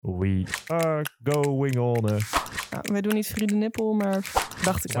We are going on a... Nou, wij doen niet vriendennippel, maar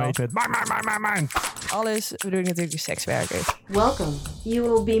dacht ik al. Mijn. Alles, we doen natuurlijk de sekswerkers. Welcome. You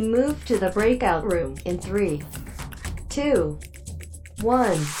will be moved to the breakout room in 3, 2, 1.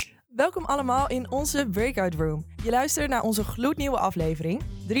 Welkom allemaal in onze breakout room. Je luistert naar onze gloednieuwe aflevering.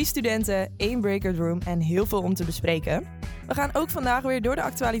 3 studenten, 1 breakout room en heel veel om te bespreken. We gaan ook vandaag weer door de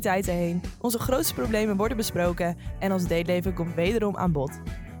actualiteiten heen. Onze grootste problemen worden besproken en ons dateleven komt wederom aan bod.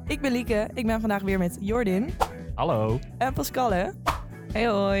 Ik ben Lieke, ik ben vandaag weer met Jordin. Hallo. En Pascalle. Hey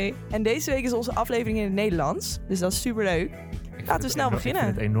hoi. En deze week is onze aflevering in het Nederlands, dus dat is superleuk. Laten we snel beginnen. Ik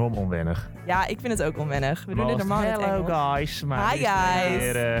vind het enorm onwennig. Ja, ik vind het ook onwennig. We doen dit normaal in het Hello Engels. guys. Maar Hi guys.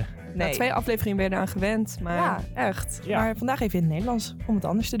 weer, Nee. Na 2 afleveringen ben je eraan gewend, maar... Ja, echt. Ja. Maar vandaag even in het Nederlands om het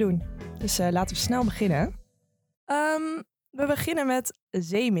anders te doen. Dus laten we snel beginnen. We beginnen met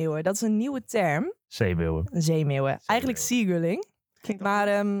zeemeeuwen. Dat is een nieuwe term. zeemeeuwen. Zeemeeuwen. Eigenlijk seagulling. Klinkt Maar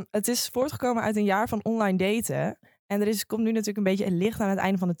het is voortgekomen uit een jaar van online daten. En komt nu natuurlijk een beetje een licht aan het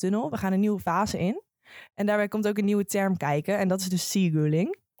einde van de tunnel. We gaan een nieuwe fase in. En daarbij komt ook een nieuwe term kijken. En dat is dus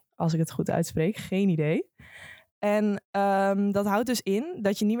seagulling. Als ik het goed uitspreek. Geen idee. En dat houdt dus in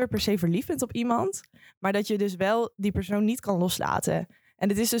dat je niet meer per se verliefd bent op iemand. Maar dat je dus wel die persoon niet kan loslaten. En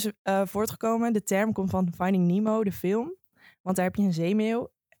dit is dus voortgekomen. De term komt van Finding Nemo, de film. Want daar heb je een zeemeeuw.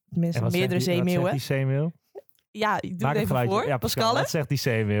 Tenminste, meerdere zeemeeuwen. Wat zegt die zeemeeuw? Ja, ik doe Maak het even geluidje. voor. Ja, Pascalle? Wat zegt die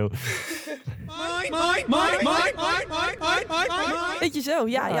zeemeeuw? Weet je zo,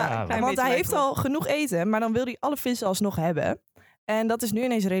 ja. Ja, Want beetje hij heeft lijkt al genoeg eten, maar dan wil hij alle vissen alsnog hebben. En dat is nu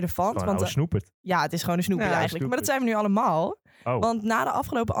ineens relevant. Gewoon Want oude snoepert. ja, het is gewoon een snoepje Ja, eigenlijk. Maar dat zijn we nu allemaal. Oh. Want na de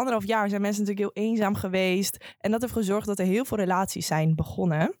afgelopen 1,5 jaar zijn mensen natuurlijk heel eenzaam geweest. En dat heeft gezorgd dat er heel veel relaties zijn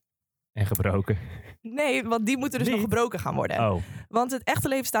begonnen. En gebroken. Nee, want die moeten dus nog Niet? gebroken gaan worden. Oh. Want het echte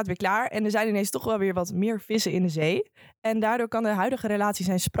leven staat weer klaar. En er zijn ineens toch wel weer wat meer vissen in de zee. En daardoor kan de huidige relatie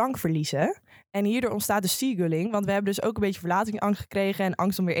zijn sprang verliezen. En hierdoor ontstaat de seagulling. Want we hebben dus ook een beetje verlatingsangst gekregen. En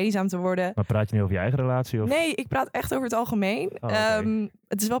angst om weer eenzaam te worden. Maar praat je nu over je eigen relatie? Of? Nee, ik praat echt over het algemeen. oké.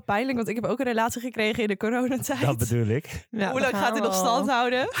 Het is wel pijnlijk, want ik heb ook een relatie gekregen in de coronatijd. Dat bedoel ik. Ja, Hoe daar lang gaat dit gaan nog we al. stand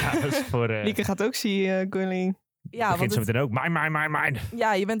houden? Ja, dat is voor... Lieke gaat ook gulling. Ja, begint want ze meteen ook. Mijn.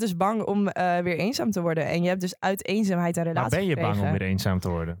 ja, je bent dus bang om weer eenzaam te worden. En je hebt dus uit eenzaamheid een Maar relatie ben je bang gekregen. om weer eenzaam te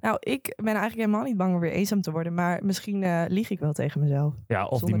worden? Nou, ik ben eigenlijk helemaal niet bang om weer eenzaam te worden. Maar misschien lieg ik wel tegen mezelf. Ja, of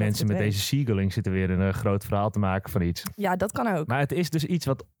Zonder die dat mensen ik met het deze seagulling zitten weer een groot verhaal te maken van iets. Ja, dat kan ook. Maar het is dus iets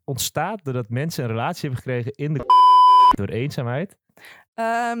wat ontstaat doordat mensen een relatie hebben gekregen in de door eenzaamheid.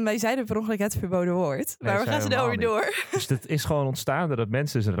 Wij zeiden per ongeluk het verboden woord. Nee, Maar we gaan zei snel weer helemaal door. Dus het is gewoon ontstaan doordat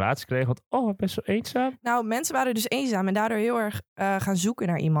mensen dus een relatie kregen. Want, oh, best zo eenzaam. Nou, mensen waren dus eenzaam en daardoor heel erg gaan zoeken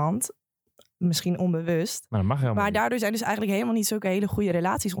naar iemand. Misschien onbewust. Maar dat mag helemaal Maar niet. daardoor zijn dus eigenlijk helemaal niet zulke hele goede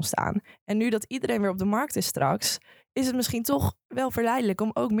relaties ontstaan. En nu dat iedereen weer op de markt is straks, is het misschien toch wel verleidelijk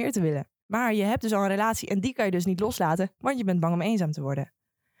om ook meer te willen. Maar je hebt dus al een relatie en die kan je dus niet loslaten, want je bent bang om eenzaam te worden.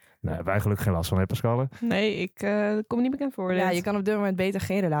 Nou, hebben wij gelukkig geen last van, hè Pascalle? Nee, ik kom me niet bekend voor. Ja, dit. je kan op dit moment beter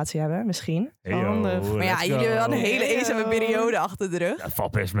geen relatie hebben, misschien. Handig. Maar ja, let's jullie go. hebben wel een hele Heyo. eenzame periode achter de rug. Ja, het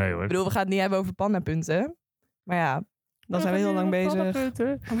valt best mee hoor. Ik bedoel, we gaan het niet hebben over pandapunten. Maar ja, Dan zijn we heel lang bezig.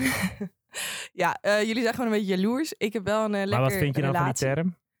 ja jullie zijn gewoon een beetje jaloers. Ik heb wel een lekker Maar wat vind je dan van die relatie.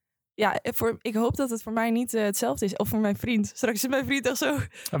 term? Ja, ik hoop dat het voor mij niet hetzelfde is. Of voor mijn vriend. Straks is mijn vriend echt zo...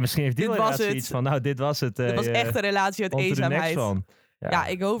 Nou, misschien heeft die Dit wel was inderdaad het. zoiets van, nou dit was het. Het was echt een relatie uit on to the next eenzaamheid. one. Ja,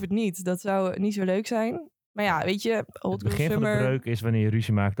 ik hoop het niet. Dat zou niet zo leuk zijn. Maar ja, weet je, Het Old begin Girl van de Summer. breuk is wanneer je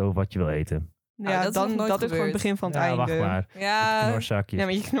ruzie maakt over wat je wil eten. Ja, dat is nog nooit dat is gewoon gebeurd. het begin van het Ja, einde. wacht maar. Ja, Knorzakjes. Ja,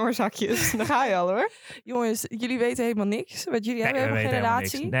 met je knorzakjes. Daar ga je al hoor. jongens, jullie weten helemaal niks. Want jullie hebben we helemaal geen weten helemaal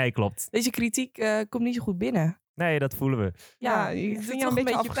relatie. niks. Nee, klopt. Deze kritiek komt niet zo goed binnen. Nee, dat voelen we. Ja, ik het vind doet je een beetje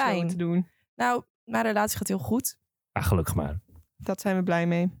pijn. afgesloten te doen. Nou, mijn relatie gaat heel goed. Ah, gelukkig maar. Dat zijn we blij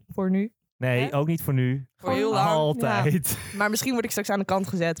mee. Voor nu. Nee, Hè? ook niet voor nu. Voor heel lang. Altijd. Maar misschien word ik straks aan de kant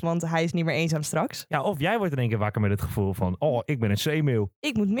gezet. Want hij is niet meer eenzaam straks. Ja, of jij wordt in één keer wakker met het gevoel van, oh, ik ben een zeemeeuw.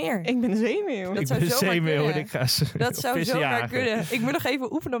 Ik moet meer. Ik ben een zeemeeuw. Dat Ik zou ben een zomaar zeemeeuw kunnen. en ik ga Dat zou vissen zomaar jagen. kunnen. Ik moet nog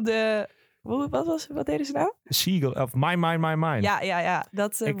even oefenen op de... Wat deden ze nou? Seagull, of mine. Ja.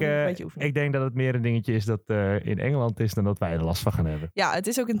 Dat moet ik een beetje oefenen. Ik denk dat het meer een dingetje is dat in Engeland is dan dat wij er last van gaan hebben. Ja, het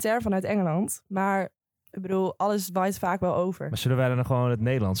is ook een term vanuit Engeland. Maar ik bedoel, alles waait vaak wel over. Maar zullen wij er dan gewoon het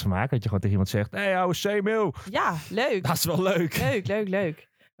Nederlands van maken? Dat je gewoon tegen iemand zegt, hé, hey, ouwe zeemeeuw. Ja, leuk. Dat is wel leuk. Leuk.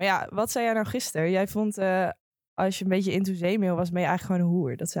 Maar ja, wat zei jij nou gisteren? Jij vond, als je een beetje into zeemeel was, ben je eigenlijk gewoon een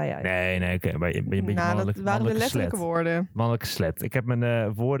hoer. Dat zei jij. Nee, oké, maar je bent een beetje Nou, dat mannelijk, waren de mannelijke letterlijke slet. woorden. Mannelijke slet. Ik heb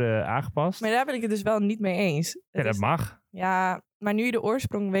mijn woorden aangepast. Maar daar ben ik het dus wel niet mee eens. Ja, Het dat is- mag. ja, maar nu je de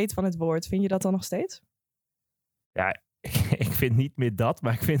oorsprong weet van het woord, vind je dat dan nog steeds? Ja, ik vind niet meer dat,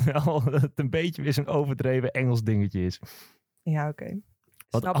 maar ik vind wel dat het een beetje weer zo'n overdreven Engels dingetje is. Ja, oké.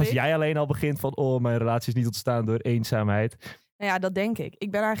 Want Snap als ik. jij alleen al begint van... mijn relatie is niet ontstaan door eenzaamheid. Nou ja, dat denk ik.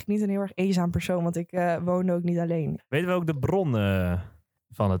 Ik ben eigenlijk niet een heel erg eenzaam persoon, want ik woon ook niet alleen. Weten we ook de bron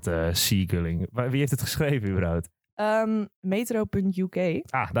van het seagulling? Wie heeft het geschreven überhaupt? Metro.uk,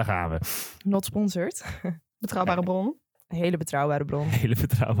 Daar gaan we. not sponsored. Betrouwbare bron. Een hele betrouwbare bron. Hele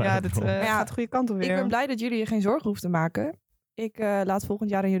betrouwbare Ja, dit bron. gaat de goede kant op Ik weer. ben blij dat jullie je geen zorgen hoeven te maken. Ik laat volgend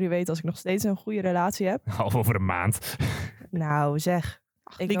jaar aan jullie weten als ik nog steeds een goede relatie heb. Half over een maand. Nou, zeg.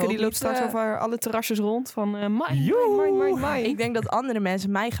 Lieke hoop die loopt niet, straks over alle terrasjes rond van Joe. mine. Ik denk dat andere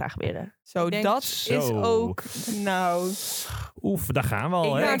mensen mij graag willen. Zo, ik denk- dat Zo. is ook... Nou, Oef, daar gaan we al.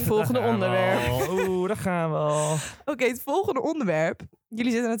 Ik hè? naar het volgende Daar gaan we onderwerp. al. Oeh, daar gaan we al. Oké, het volgende onderwerp.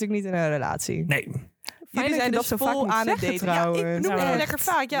 Jullie zitten natuurlijk niet in een relatie. Nee. Jullie dat zijn je dus dat zo vaak vol moet aan het zeggen, daten. Ja, ik trouwens. benoem Ja, het echt. lekker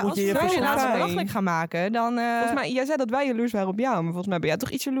vaak. Ja, Moet als je we je je voor laatst fijn. belachelijk gaan maken, dan... volgens mij, jij zei dat wij jaloers waren op jou, maar volgens mij ben jij toch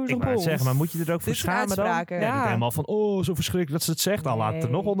iets jaloers Ik op wou ons. zeggen, maar moet je er ook voor Dit zijn schamen dan? uitspraken. Ja. Ja. Niet helemaal van, zo verschrikkelijk dat ze het zegt. Dan laat het er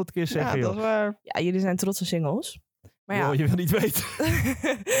Nee. nog 100 keer zeggen, Ja, dat joh. is waar. Ja, jullie zijn trotse singles. Maar ja, Joh, je wil niet weten.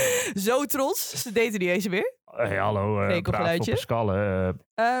 zo trots. Ze daten niet eens weer. Hey, hallo, praat Krekelgeluidje. op skallen.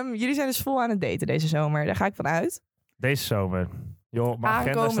 Jullie zijn dus vol aan het daten deze zomer. Daar ga ik van uit. Deze zomer. Joh, mijn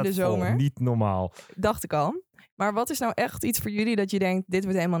agenda Aankomende staat vol. zomer. Niet normaal. Dacht ik al. Maar wat is nou echt iets voor jullie dat je denkt, dit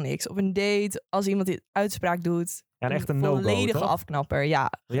wordt helemaal niks? Op een date, als iemand dit uitspraak doet. Ja, echt een no-go, volledige toch? afknapper. Ja,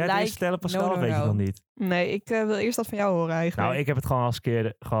 Wil jij het gelijk, eerst stellen, Pascal? no, Of weet je no. nog niet? Nee, ik wil eerst dat van jou horen eigenlijk. Nou, ik heb het gewoon als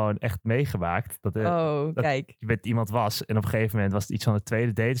keer gewoon echt meegemaakt. Dat, Oh, dat- kijk. je met iemand was. En op een gegeven moment was het iets van de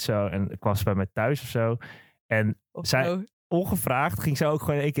tweede date of zo. En kwam ze bij mij thuis of zo. En Of zij- zo. ongevraagd ging ze ook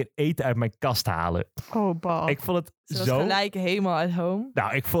gewoon in één keer eten uit mijn kast halen. Oh, bah. Ik vond het Ze was zo... gelijk helemaal at home.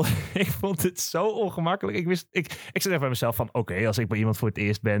 Nou, ik vond het zo ongemakkelijk. Ik zat echt bij mezelf van... Oké, als ik bij iemand voor het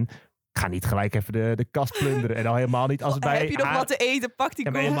eerst ben... Ik ga niet gelijk even de kast plunderen. En al helemaal niet als het bij Heb je nog haar... wat te eten? Pak die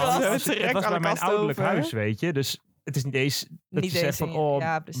Ja, maar helemaal niet koelkast. als het Direct was aan bij de mijn kast ouderlijk over. huis, weet je. Dus het is niet eens dat Niet je zegt eens van... in- Oh,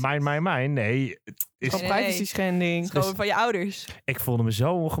 ja, precies. mijn. Nee, het is, Van Nee, nee. privacy schending. Het is gewoon van je ouders. ik voelde me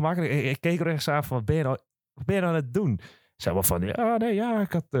zo ongemakkelijk. Ik keek er echt aan van... Wat ben je nou aan het doen? Zei wel van...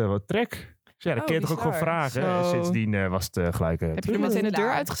 ik had wat trek. Dus ja, dat Oh, kun je toch ook gewoon bizar. vragen. En Zo. sindsdien was het gelijk... Heb je er meteen de deur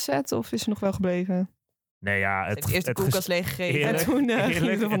Klaar. uitgezet of is ze nog wel gebleven? Nee, ja... Heb je eerst de koelkast leeggegeten? Eerlijk. En toen ging Eerlijk, ze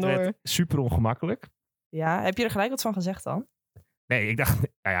er het vandoor. werd super ongemakkelijk. Ja, heb je er gelijk wat van gezegd dan? Nee, ik dacht...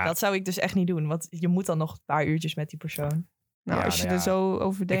 Nou ja, Dat zou ik dus echt niet doen, want je moet dan nog een paar uurtjes met die persoon. Nou, Ja, als je nou er ja. zo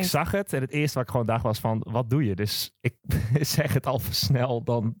over ik denkt. zag het en het eerste wat ik gewoon dacht was van... Wat doe je? Dus ik zeg het al snel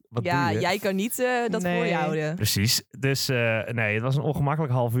dan... Wat Ja, doe je? jij kan niet dat voor je Nee. houden. Precies. Dus nee, het was een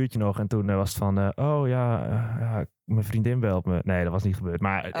ongemakkelijk half uurtje nog. En toen was het van... mijn vriendin belt me. Nee, dat was niet gebeurd.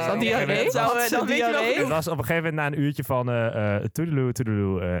 Maar Oh, op een gegeven diarree? moment- Zou, Zo dan weet je wel diarree? het genoeg. was op een gegeven moment na een uurtje van...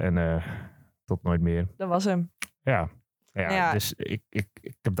 toedeloe. En tot nooit meer. Dat was hem. Ja. Ja. Dus ik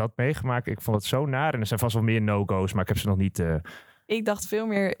heb dat meegemaakt. Ik vond het zo naar. En er zijn vast wel meer no-go's. Maar ik heb ze nog niet... Ik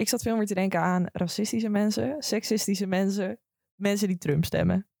zat veel meer te denken aan racistische mensen, seksistische mensen, mensen die Trump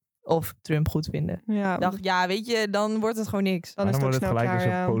stemmen. Of Trump goed vinden. Ja, Ik dacht, ja, weet je, dan wordt het gewoon niks. dan maar is dan het ook wordt het snel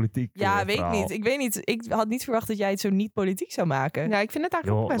gelijk klaar, weer zo'n ja. politiek Ja, weet verhaal. niet. Ik weet niet. Ik had niet verwacht dat jij het zo niet politiek zou maken. Ja, ik vind het eigenlijk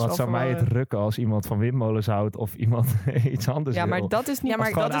Joh, ook best wat wel zou mij het verwarrend. rukken als iemand van windmolens houdt of iemand iets anders Ja, wil. maar dat is niet... Ja,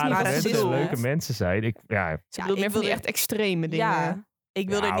 maar Als het dat is gewoon niet aardige wat ze mensen, bedoelt. leuke mensen zijn. Ze bedoelt meer van die echt extreme dingen. Ja, ik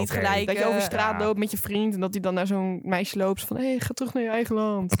wilde Ja, het niet oké. gelijk... Dat je over straat Ja. loopt met je vriend en dat hij dan naar zo'n meisje loopt van... Hé, ga terug naar je eigen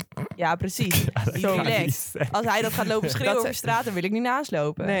land. Ja, precies. dat Zo kan relaxed. niet. Als hij dat gaat lopen schreeuwen Dat- over straat, dan wil ik niet naast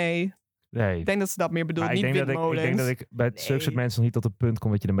lopen. Nee, Nee. ik denk dat ze dat meer bedoelt, Maar niet ik denk windmolens. dat ik bij zulke soort mensen nog niet tot het punt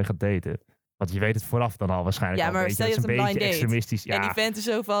kom dat je ermee gaat daten. Want je weet het vooraf dan al waarschijnlijk Ja, al maar een beetje. stel je Dat is hebt een een beetje blind date. extremistisch. Ja, En die vent is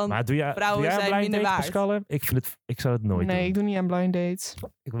zo van... maar doe jij vrouwen een zijn blind minder date, waard. Pascal? Ik zou het nooit Nee, doen. ik doe niet aan blind dates.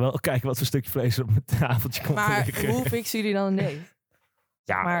 Ik wil wel kijken wat voor stukje vlees er op mijn tafeltje komt te Maar liggen. hoe fixen jullie dan een date?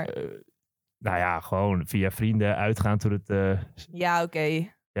 Ja, maar- nou ja, gewoon via vrienden uitgaan tot het... Ja, oké.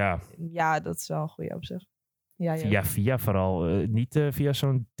 ja, Ja, dat is wel een goede op zich. Ja. via vooral. Niet via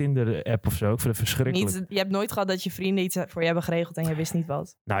zo'n Tinder-app of zo. Ik vind het verschrikkelijk. Niet, je hebt nooit gehad dat je vrienden iets voor je hebben geregeld en je wist niet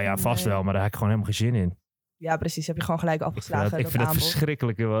wat. Nou ja, vast Nee. wel, maar daar heb ik gewoon helemaal geen zin in. Ja, precies. Heb je gewoon gelijk Ik afgeslagen. vind het aanbod.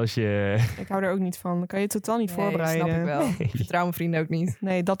 verschrikkelijk joh, als je... Ik hou er ook niet van. Dan kan je totaal niet Nee, voorbereiden. snap ik wel. Nee. Ik vertrouw mijn vrienden ook niet.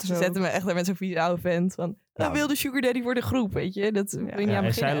 Nee, dat is Ze ook. zetten me echt daar met zo'n vieze oude vent van... Nou, wil de sugar daddy voor de groep, weet je? Dat wil je niet Ja, aan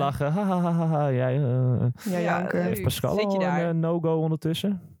en zij beginnen. lachen. Ha, ha, ha, ha, jij, Ja, janker. leuk. heeft Pascal Zit je al daar? een no-go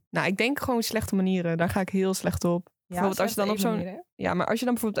ondertussen? Nou, ik denk gewoon slechte manieren. Daar ga ik heel slecht op. Bijvoorbeeld als je dan op zo'n... Ja, maar als je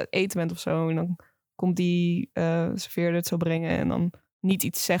dan bijvoorbeeld uit eten bent of zo... en dan komt die serveerder het zo brengen... en dan niet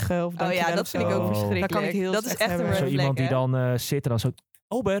iets zeggen of Oh dankjewel ja, dat of vind ik zo. ook Oh. verschrikkelijk. Daar kan ik heel dat is slecht echt een hebben. red Zo flag, iemand die hè? dan zit en dan zo...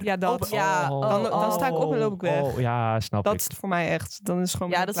 Ober. Ja, dat. Ober. Ja, dan sta ik op en loop ik weg. Ja, snap Dat ik. is voor mij echt, dan is het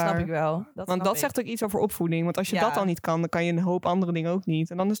gewoon Ja, weer dat klaar. snap ik wel. Want dat zegt ook iets over opvoeding. Want als je Ja. dat al niet kan, dan kan je een hoop andere dingen ook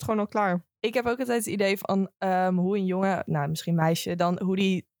niet. En dan is het gewoon al klaar. Ik heb ook altijd het idee van hoe een jongen, nou misschien meisje, dan hoe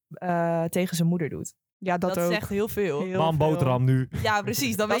die tegen zijn moeder doet. Ja, dat ook. zegt heel veel. Heel Man, veel. boterham nu. Ja,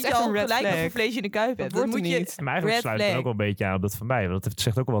 precies. Dan Dat weet is je echt al een red gelijk flag. hoeveel vlees je in de kuip hebt. Dat Dan wordt moet er je... niet. En eigenlijk Red sluit het flag. ook wel een beetje aan op dat van mij. Want het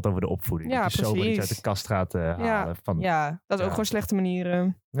zegt ook wel wat over de opvoeding. Ja, dat je zomaar iets uit precies. de kast gaat halen. Ja. Dat Ja, Dat is ook gewoon slechte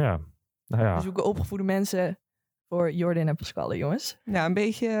manieren. Nou ja. we zoeken opgevoede mensen voor Jordan en Pascal, jongens. Ja, een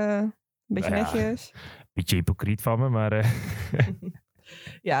beetje Nou ja. netjes. Beetje hypocriet van me, maar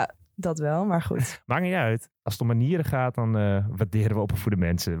Ja, dat wel, maar goed. maakt niet uit. Als het om manieren gaat, dan waarderen we opgevoede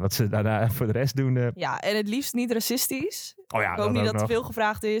mensen. Wat ze daarna voor de rest doen... Ja, en het liefst niet racistisch. Oh ja, Ik hoop niet ook dat te nog. veel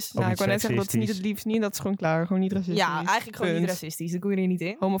gevraagd is. Ook Nou, ik niet wou net zeggen, dat is niet het seksistisch. liefst niet. Dat is gewoon klaar. Gewoon niet racistisch. Ja, eigenlijk gewoon niet Punt. racistisch. Dat kom je er niet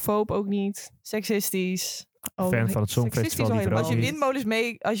in. Homofoob ook niet. Seksistisch. Fan van het Songfestival liever ook Als je niet.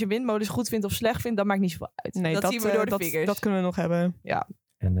 als je windmolens goed vindt of slecht vindt, dat maakt niet zoveel uit. Nee, dat zien we door de vingers. dat kunnen we nog hebben.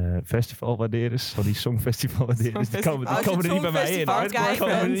 En festivalwaarderers, van die songfestivalwaarderers, die komen Als je er het niet bij mij in. Songfestival hoor. Die kijkt,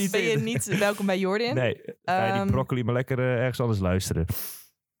 komen er dan niet ben je in. niet welkom bij Jordan. Nee, die Ehm, broccoli maar lekker ergens anders luisteren.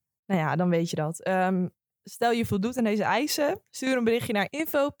 Nou ja, dan weet je dat. Stel je voldoet aan deze eisen, stuur een berichtje naar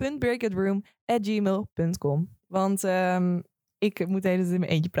info.breakitgroom@gmail.com. Want ik moet de hele tijd in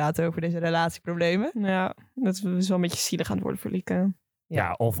mijn eentje praten over deze relatieproblemen. Ja, dat is wel een beetje zielig aan het worden voor Lieke.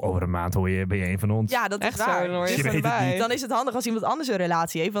 Ja, of over een maand ben je een van ons. Ja, dat is Echt zo, waar. dan hoor je Je gewoon weet het bij. niet. Dan is het handig als iemand anders een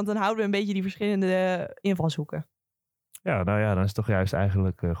relatie heeft, want dan houden we een beetje die verschillende invalshoeken. Ja, nou ja, dan is het toch juist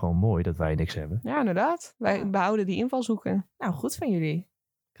eigenlijk gewoon mooi dat wij niks hebben. Ja, inderdaad. Wij behouden die invalshoeken. Nou, goed van jullie.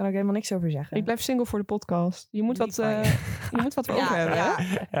 Ik kan ook helemaal niks over zeggen. Ik blijf single voor de podcast. Je moet Lief wat, van je. je moet wat voor Ja, over hebben. ja.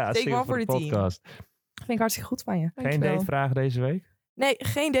 hè? Ja, Steek maar voor de team. podcast. Vind ik hartstikke goed van je. Geen Dankjewel. datevragen deze week? Nee,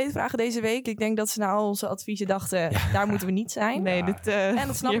 geen datevragen deze week. Ik denk dat ze na al onze adviezen dachten, daar moeten we niet zijn. Nee, Ja. dit, En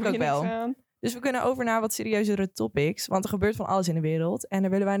dat snap hier ik heb ook je niks wel. aan. Dus we kunnen over naar wat serieuzere topics. Want er gebeurt van alles in de wereld. En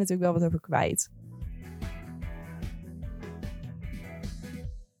daar willen wij natuurlijk wel wat over kwijt.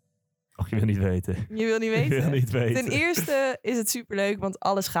 Och, je wil niet weten. Je wil niet Je wil weten. niet weten. Ten eerste is het superleuk, want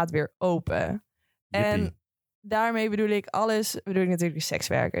alles gaat weer open. En Jippie. daarmee bedoel ik natuurlijk de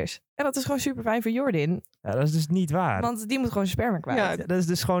sekswerkers. En dat is gewoon super fijn voor Jordan. Ja, dat is dus niet waar. Want die moet gewoon zijn sperma kwijt. Ja, Dat is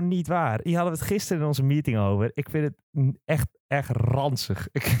dus gewoon niet waar. Hier hadden we het gisteren in onze meeting over. Ik vind het echt ranzig.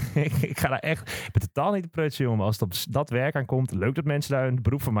 Ik ga daar echt... Ik ben totaal niet de prutsen, jongen. Maar als het op dat werk aankomt, leuk dat mensen daar een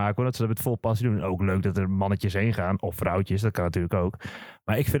beroep van maken. Hoor, dat ze dat met vol passie doen. En ook leuk dat er mannetjes heen gaan. Of vrouwtjes, dat kan natuurlijk ook.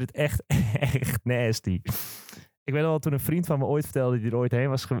 Maar ik vind het echt nasty. Ik weet wel, toen een vriend van me ooit vertelde die er ooit heen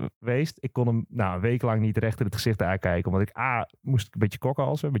was geweest. Ik kon hem een week lang niet recht in het gezicht aankijken. Omdat ik moest ik een beetje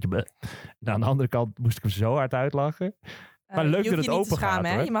kokhalzen. Een beetje bleh. En aan de andere kant moest ik hem zo hard uitlachen. Maar leuk je dat hoeft het je niet te open gaat, schamen,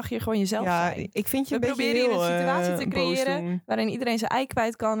 hè? hoor. Je mag hier gewoon jezelf Ja, zijn. ik vind je We een beetje proberen hier heel, een situatie te boos creëren doen. waarin iedereen zijn ei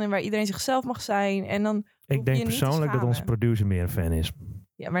kwijt kan en waar iedereen zichzelf mag zijn. En dan hoef Ik je denk niet te persoonlijk dat schamen. onze producer meer een fan is.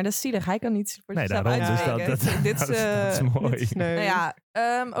 Ja, maar dat is zielig. Hij kan niet voor Nee, zichzelf daarom. Dus uitspreken. Dit is, dat is mooi. dit is sneu. Nou ja,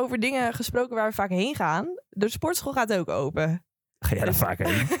 over dingen gesproken waar we vaak heen gaan. De sportschool gaat ook open. Ga jij daar vaak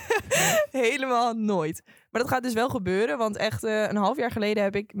heen? Helemaal nooit. Maar dat gaat dus wel gebeuren. Want echt een half jaar geleden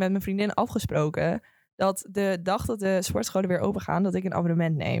heb ik met mijn vriendin afgesproken dat de dag dat de sportscholen weer open gaan, dat ik een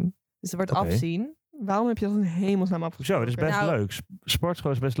abonnement neem. Dus dat wordt Oké. afzien. Waarom heb je dat in hemelsnaam afgesproken? Zo, dat is best Nou- leuk.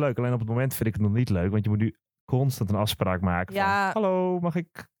 Sportschool is best leuk. Alleen op het moment vind ik het nog niet leuk. Want je moet nu constant een afspraak maken. Ja. Van, hallo, mag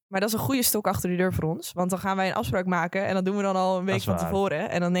ik... Maar dat is een goede stok achter de deur voor ons. Want dan gaan wij een afspraak maken en dat doen we dan al een week is van waar. tevoren.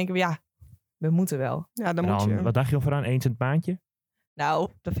 En dan denken we, ja, we moeten wel. Ja, dan En moet dan, je. wat dacht je over aan? Eens in het maandje? Nou,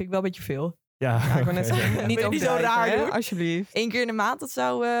 dat vind ik wel een beetje veel. Ja, Ja, ik wou net oké. zeggen, Niet niet zo raar hè? doen. Alsjeblieft. 1 keer in de maand, dat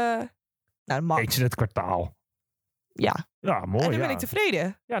zou... nou, mag. Eens in het kwartaal. Ja, Ja, mooi. en dan ja. ben ik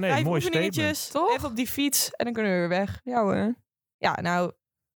tevreden. Ja, nee, 5 mooi statement. oefeningetjes, Toch? even op die fiets en dan kunnen we weer weg. Ja hoor. Ja, nou,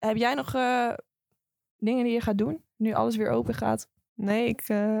 heb jij nog dingen die je gaat doen? Nu alles weer open gaat? Nee, ik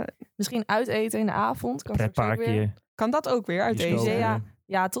Misschien uiteten in de avond? Kan straks ook weer. Pretparkje. kan dat ook weer uit Bioscoop. deze. Ja.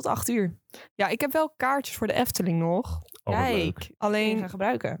 Ja, tot 8 uur. Ja, ik heb wel kaartjes voor de Efteling nog. Oh, wat leuk. Kijk, Alleen, gaan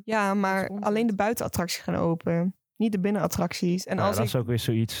gebruiken. ja, maar Gesponsord. alleen de buitenattracties gaan open. Niet de binnenattracties. En Ja, als dat ik, is ook weer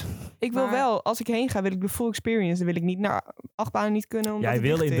zoiets. ik wil Maar- wel, als ik heen ga, wil ik de full experience. Dan wil ik niet naar achtbanen niet kunnen. Omdat Jij het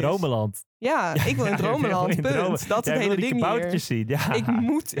wil dicht in is. Dromenland. Ja, ik wil in Ja, jij wil Dromenland. in Punt. Dromen- Dat is Jij het hele wil die ding kaboutertjes hier. zien. Ja. Ik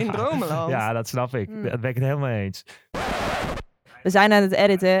moet in Ja. Dromenland. Ja, dat snap ik. Hmm. Daar ben ik het helemaal mee eens. We zijn aan het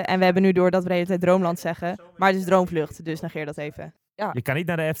editen en we hebben nu door dat we de hele tijd Droomland zeggen. Maar het is Droomvlucht, dus negeer dat even. Je kan niet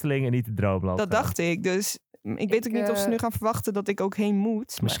naar de Efteling en niet in Droomland Dat gaan. dacht ik. Dus ik weet ook niet of ze nu gaan verwachten dat ik ook heen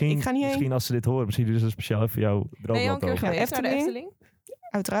moet. Maar Misschien, ik ga niet heen. misschien als ze dit horen, misschien doen ze het speciaal voor jou Ben je al een Droomland keer open. geweest naar de Efteling? Efteling?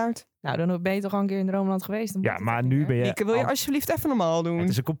 Uiteraard. Nou, dan ben je toch al een keer in Droomland geweest. Dan Ja, moet het maar ook niet nu meer. ben je... Nieke, wil je alsjeblieft even normaal doen? Het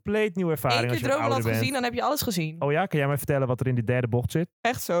is een compleet nieuwe ervaring Eén als keer je wat ouder Droomland bent. gezien, dan heb je alles gezien. Oh ja, kan jij mij vertellen wat er in die derde bocht zit?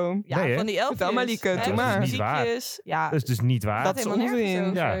 Echt zo. Ja, Nee, hè? van die elfjes. Vertel maar, Lieke, Hè, doe met maar. Dat is niet waar. muziekjes. Ja, Dat is dus niet waar. Dat is helemaal nergens onzin.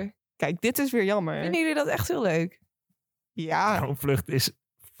 over. Ja. Kijk, dit is weer jammer. Vinden jullie dat echt heel leuk? Ja, Droomvlucht is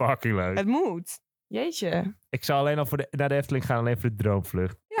fucking leuk. het moet. Jeetje. Ik zou alleen al naar de Efteling gaan, alleen voor de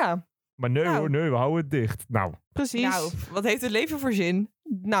droomvlucht. Ja, Maar nee Nou. hoor, nee, we houden het dicht. Nou, precies. Nou, wat heeft het leven voor zin?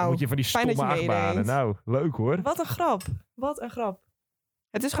 Nou, moet je van die fijn dat stomme je achtbanen. meedeed. Nou, leuk hoor. Wat een grap. Wat een grap.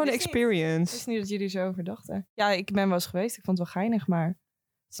 het is gewoon de wist niet. experience. Ik wist niet dat jullie zo over dachten. Ja, ik ben wel eens geweest. Ik vond het wel geinig, maar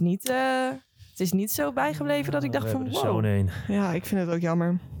het is niet zo bijgebleven dat ik dacht van wow. Zo'n een. Ja, ik vind het ook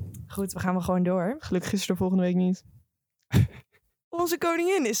jammer. Goed, we gaan wel gewoon door. Gelukkig is er volgende week niet. Onze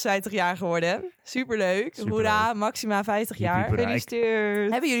koningin is 50 jaar geworden. Superleuk. Superleuk. Hoera, Maxima 50 jaar. Hiep, hiep, hoera.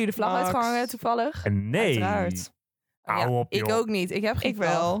 Gefeliciteerd. Hebben jullie de vlag Max. uitgehangen toevallig? En nee. Uiteraard. Hou Ja, op, joh. ik ook niet. Ik heb geen Ik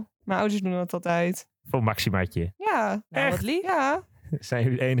vlag. wel. Mijn ouders doen dat altijd. Voor Maximaatje. Ja. Nou, wat Echt? lief. Ja. Zijn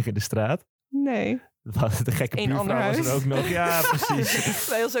jullie de enige in de straat? Nee. De gekke Eén ander buurvrouw was er huis. ook nog. Ja, precies.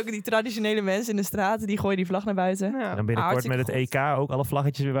 Bij ons ook die traditionele mensen in de straat. Die gooien die vlag naar buiten. Ja. En dan binnenkort met het Hartstikke EK ook alle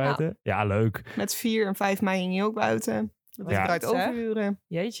vlaggetjes weer buiten. Ja, leuk. Met 4 en 5 mei ging je ook buiten. Dat is Ja. eruit Zeg. overuren.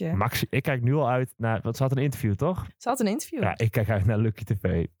 Jeetje. Maxi, ik kijk nu al uit naar... Wat zat een interview, toch? Ze had een interview. Ja, ik kijk uit naar Lucky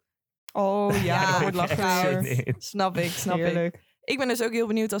TV. Oh ja, Ja, dat daar wordt heb ik lachen. echt Zin in. Snap ik. Heerlijk. Ik ben dus ook heel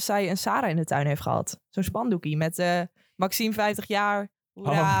benieuwd als zij een Sarah in de tuin heeft gehad. Zo'n spandoekie met Maxime 50 jaar.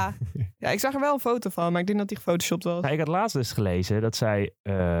 Hoera. Ja, ik zag er wel een foto van, maar ik denk dat die gefotoshopt was. Nou, ik had laatst eens gelezen dat zij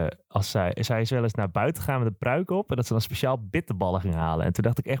is wel eens naar buiten gegaan met een pruik op. En dat ze dan speciaal bitterballen ging halen. En toen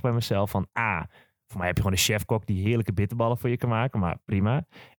dacht ik echt bij mezelf van... voor mij heb je gewoon een chefkok die heerlijke bitterballen voor je kan maken. Maar prima.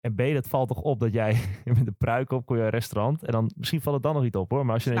 En B, dat valt toch op dat jij met een pruik op kon je een restaurant. En dan misschien valt het dan nog niet op hoor.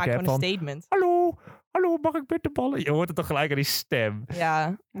 Maar als je Maak een keer gewoon hebt een van... statement. Hallo, mag ik bitterballen? Je hoort het toch gelijk aan die stem.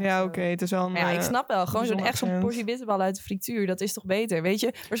 Ja. Ja, oké, het is wel een... Maar ja, ik snap wel. Gewoon zo'n bijzonder echt zo'n accent. portie bitterballen uit de frituur. Dat is toch beter, weet je?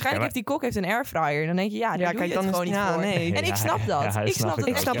 Waarschijnlijk maar- heeft die kok een airfryer. Dan denk je, ja, daar Ja, doe kijk, je dan het is gewoon niet ja, voor. nee. En ik snap dat. Ja, ik snap dat.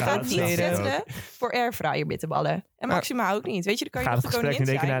 Ik snap Ik het ga ook het niet volledig. zetten voor airfryer bitterballen. En Maar- Maxima ook niet. Weet je, dan kan je Gaat nog het de gesprek nu koningin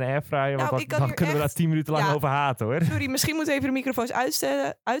denken zijn. naar de airfryer? Want Nou, ik kan dan hier kunnen we daar echt- 10 minuten lang Ja. over haten hoor. Sorry, misschien moeten we even de microfoons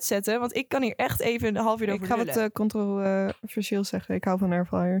uitzetten. Want ik kan hier echt even een half uur Ik over ga lullen. wat controversieel zeggen. Ik hou van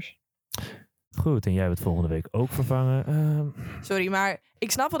airfryers. Goed, en jij hebt volgende week ook vervangen. Sorry, maar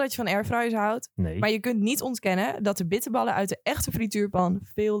ik snap wel dat je van airfryers houdt. Nee. Maar je kunt niet ontkennen dat de bitterballen uit de echte frituurpan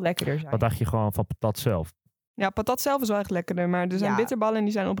veel lekkerder zijn. Wat dacht je gewoon van patat zelf? Ja, patat zelf is wel echt lekkerder. Maar er zijn Ja. bitterballen en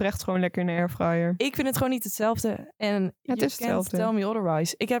die zijn oprecht gewoon lekker in de airfryer. Ik vind het gewoon niet hetzelfde. En het you is can't hetzelfde. tell me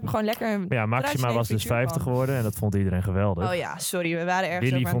otherwise. Ik heb gewoon lekker een... Maar ja, Maxima traditionele was dus frituurpan. 50 geworden en dat vond iedereen geweldig. Oh ja, sorry, we waren ergens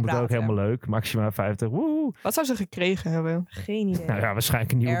Willy over aan vond het ook praten. helemaal leuk. Maxima 50, woehoe. Wat zou ze gekregen hebben? Geen idee. Nou ja,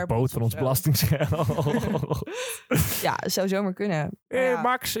 waarschijnlijk een nieuwe Airpods boot van of ons zo. belastingsgeld. Ja, het zou zomaar kunnen. Maar Hé ja,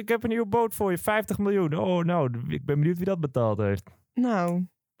 Max, ik heb een nieuwe boot voor je, 50 miljoen. Oh nou, ik ben benieuwd wie dat betaald heeft. Nou,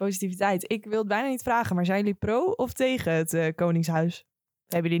 positiviteit. Ik wil het bijna niet vragen, maar zijn jullie pro of tegen het Koningshuis?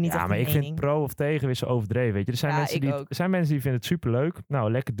 Hebben jullie niet Ja, echt maar een ik mening? vind pro of tegen weer zo overdreven. Weet je, er zijn, Ja, mensen ik die, ook. er zijn mensen die vinden het superleuk.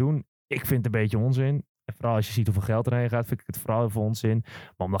 Nou, lekker doen. Ik vind het een beetje onzin. En vooral als je ziet hoeveel geld erheen gaat, vind ik het vooral even onzin.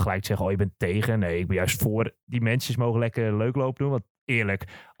 Maar om dan gelijk te zeggen, oh je bent tegen. Nee, ik ben juist voor. Die mensen mogen lekker leuk lopen doen. Want eerlijk,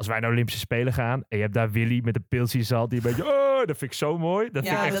 als wij naar Olympische Spelen gaan en je hebt daar Willy met een pilsje in zijn hand die een beetje, oh, dat vind ik zo mooi. Dat Ja,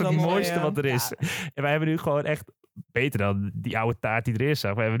 vind ik echt dat het is mooi, mooiste ja. wat er is. En wij hebben nu gewoon echt beter dan die oude taart die er is.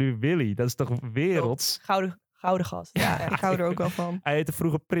 Wij hebben nu Willy. Dat is toch werelds. Gouden gast. ja, ik hou er ook wel van. Hij heette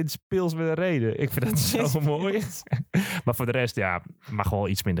vroeger Prins Pils met een reden. Ik vind dat zo mooi. Maar voor de rest, ja, mag wel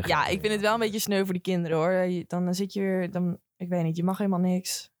iets minder Ja, geld. ik vind het wel een beetje sneu voor die kinderen hoor. Dan zit je weer, ik weet niet, je mag helemaal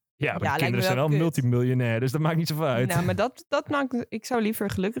niks. Ja, maar Ja, die lijkt me kinderen zijn wel wel kut. multimiljonair, dus dat maakt niet zoveel uit. Nou, maar dat maakt... Ik zou liever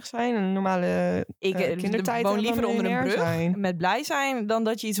gelukkig zijn en een normale Ik kindertijd woon hebben liever dan onder een miljonair brug zijn. met blij zijn dan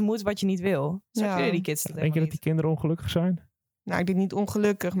dat je iets moet wat je niet wil. Zo Ja. kunnen die kids dat Denk je helemaal dat die kinderen ongelukkig zijn? Nou, ik denk niet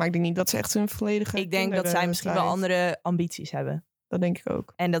ongelukkig, maar ik denk niet dat ze echt hun volledige niet. Ik denk dat zij misschien wel kindertijd- andere ambities hebben. Dat denk ik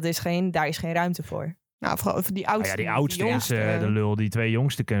ook. En daar is geen ruimte voor. Nou, vooral over die Nou oudste. ja, die oudste is jongste. de lul. Die twee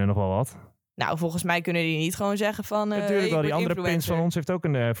jongsten kunnen nog wel wat. Nou, volgens mij kunnen die niet gewoon zeggen van... Natuurlijk ik wel, die word andere prins van influencer. ons heeft ook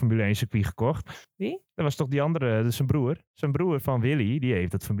een Formule 1 circuit gekocht. Wie? Dat was toch die andere, dat is zijn broer. Zijn broer van Willy, die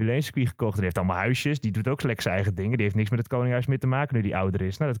heeft dat Formule 1 circuit gekocht. Die heeft allemaal huisjes, die doet ook lekker zijn eigen dingen. Die heeft niks met het Koninghuis meer te maken nu die ouder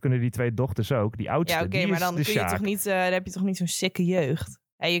is. Nou, dat kunnen die twee dochters ook. Die oudste, Ja, oké, die maar is dan, de kun je Sjaak. toch niet, dan heb je toch niet zo'n sikke jeugd.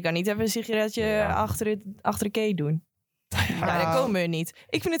 Hey, je kan niet even een sigaretje Ja. achter de kate doen. Nou, daar komen we niet.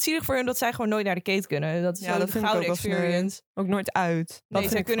 Ik vind het zielig voor hun dat zij gewoon nooit naar de kate kunnen. Dat is Ja, zo'n dat vind ik gouden ook wel experience. Ook nooit uit. Dat Nee,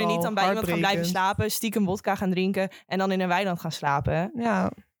 vind zij ik kunnen niet vooral dan bij iemand gaan blijven heartbreakend. slapen, stiekem wodka gaan drinken en dan in een weiland gaan slapen.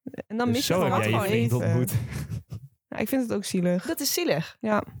 Ja, en dan Dus mis je zo gewoon heb jij je gewoon vriend eten. ontmoet. Ik vind het ook zielig. Dat is zielig.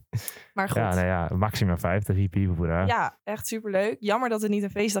 Ja. Maar goed. Ja, maxima 50 hippie hoera. Ja, echt superleuk. Jammer dat het niet een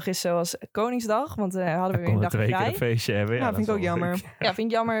feestdag is zoals Koningsdag. Want hadden we weer een dag twee keer vrij. een feestje hebben. Ja, vind ik ook jammer. Ja, vind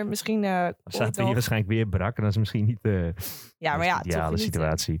ik jammer. Misschien Dan staat hier nog. waarschijnlijk weer brak. En dat is misschien niet de ideale toch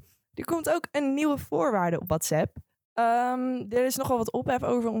situatie. Er komt ook een nieuwe voorwaarde op WhatsApp. Er is nogal wat ophef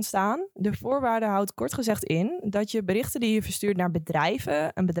over ontstaan. De voorwaarde houdt kort gezegd in dat je berichten die je verstuurt naar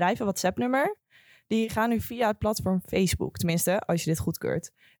bedrijven, een bedrijven WhatsApp-nummer, die gaan nu via het platform Facebook. Tenminste, als je dit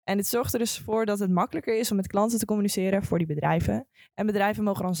goedkeurt. En dit zorgt er dus voor dat het makkelijker is om met klanten te communiceren voor die bedrijven. En bedrijven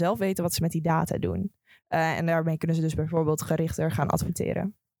mogen dan zelf weten wat ze met die data doen. En daarmee kunnen ze dus bijvoorbeeld gerichter gaan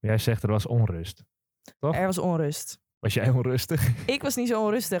adverteren. Jij zegt er was onrust. Toch? Er was onrust. Was jij onrustig? Ik was niet zo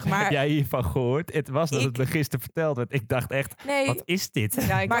onrustig, maar... Heb jij hiervan gehoord? Het was dat het me gisteren verteld werd. Ik dacht echt, wat is dit?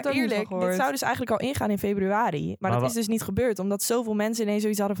 Ja, ik maar had ook eerlijk, dit zou dus eigenlijk al ingaan in februari. Maar dat is dus niet gebeurd, omdat zoveel mensen ineens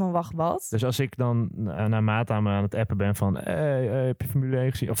zoiets hadden van wacht, wat? Dus als ik dan naar maat aan het appen ben van heb je Formule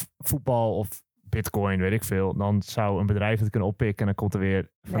 1 gezien? Of voetbal of Bitcoin, weet ik veel. Dan zou een bedrijf het kunnen oppikken en dan komt er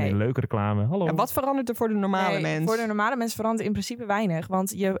weer van die leuke reclame. Hallo. En wat verandert er voor de normale mens? Voor de normale mens verandert in principe weinig.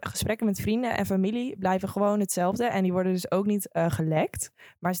 Want je gesprekken met vrienden en familie blijven gewoon hetzelfde. En die worden dus ook niet gelekt.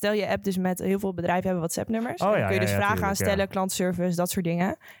 Maar stel je app dus met heel veel bedrijven hebben WhatsApp-nummers. Dan kun je dus vragen aan stellen, klantservice, dat soort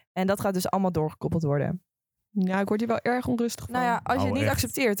dingen. En dat gaat dus allemaal doorgekoppeld worden. Ja, ik word hier wel erg onrustig van. Nou ja, als je het niet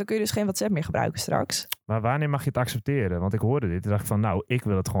accepteert, dan kun je dus geen WhatsApp meer gebruiken straks. Maar wanneer mag je het accepteren? Want ik hoorde dit en dacht van, ik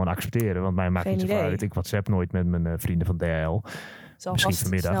wil het gewoon accepteren. Want mij maakt niet zoveel uit. Ik WhatsApp nooit met mijn vrienden van DHL. Zal misschien vast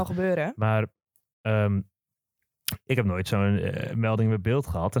vanmiddag. snel gebeuren. Maar ik heb nooit zo'n melding met beeld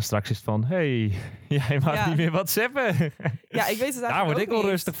gehad. En straks is het van, jij mag niet meer WhatsAppen. Ja, ik weet het eigenlijk Daar word ook ik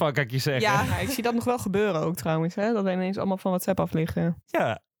onrustig van, kan ik je zeggen. Ja, ik zie dat nog wel gebeuren ook trouwens. Hè? Dat we ineens allemaal van WhatsApp af liggen.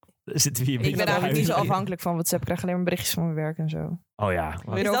 Ja. Zitten we hier ik ben eigenlijk niet zo afhankelijk van WhatsApp. Ik krijg alleen maar berichtjes van mijn werk en zo. Oh ja.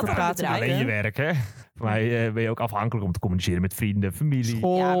 Is dat over praten? Alleen je werk, hè? Voor mij ben je ook afhankelijk om te communiceren met vrienden, familie.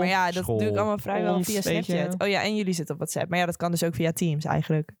 School, ja, maar ja, dat school, doe ik allemaal vrijwel via Snapchat. beetje. Oh ja, en jullie zitten op WhatsApp. Maar ja, dat kan dus ook via Teams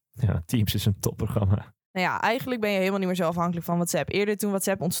eigenlijk. Ja, Teams is een topprogramma. Nou ja, eigenlijk ben je helemaal niet meer zo afhankelijk van WhatsApp. Eerder toen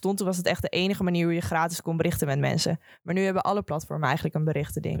WhatsApp ontstond, toen was het echt de enige manier hoe je gratis kon berichten met mensen. Maar nu hebben alle platformen eigenlijk een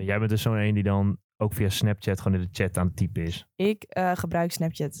berichtending. Jij bent dus zo'n een die dan ook via Snapchat gewoon in de chat aan het typen is. Ik gebruik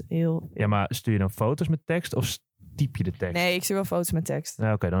Snapchat heel... Ja, maar stuur je dan foto's met tekst of typ je de tekst? Nee, ik stuur wel foto's met tekst.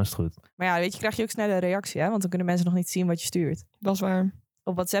 Ja, Oké, dan is het goed. Maar ja, weet je, krijg je ook sneller reactie, hè? Want dan kunnen mensen nog niet zien wat je stuurt. Dat is waar.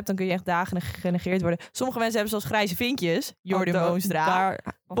 Op WhatsApp dan kun je echt dagen genegeerd worden. Sommige mensen hebben zelfs grijze vinkjes. Jordi Moonstra.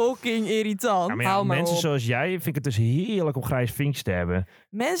 Fucking irritant. Ja, maar mensen zoals jij vind ik het dus heerlijk om grijze vinkjes te hebben.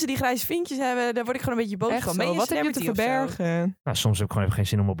 Mensen die grijze vinkjes hebben, daar word ik gewoon een beetje boos van. Ben je wat heb je te verbergen? Nou, soms heb ik gewoon even geen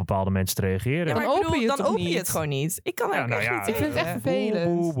zin om op bepaalde mensen te reageren. Ja, maar dan open je het gewoon niet. Ik kan er echt niet. Ik vind het echt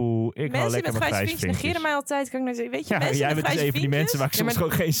vervelend. Ik mensen met grijze vinkjes negeren mij altijd. Kan ik weet je, mensen jij met bent dus een van die mensen waar ik soms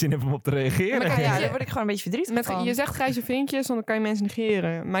gewoon geen zin heb om op te reageren. Ja, daar word ik gewoon een beetje verdrietig van. Je zegt grijze vinkjes, dan kan je mensen negeren.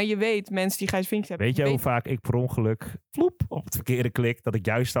 Maar je weet, mensen die grijze vinkjes hebben... Weet je hoe vaak ik per ongeluk op het verkeerde klik, dat ik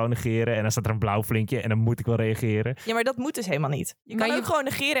juist zou negeren en dan staat er een blauw vinkje en dan moet ik wel reageren. Ja, maar dat moet dus helemaal niet. Je kan ook gewoon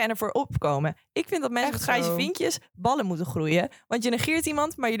negeren en ervoor opkomen. Ik vind dat mensen met grijze vinkjes ballen moeten groeien. Want je negeert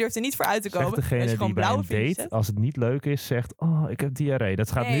iemand, maar je durft er niet voor uit te komen. Zegt degene die bij een date, als het niet leuk is, zegt, ik heb diarree.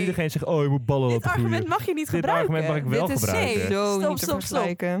 Dat gaat nu degene zeggen, je moet ballen laten groeien. Dit argument mag je niet gebruiken. Dit argument mag ik wel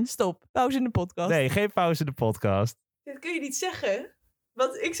gebruiken. Stop. Pauze in de podcast. Nee, geen pauze in de podcast. Dit kun je niet zeggen.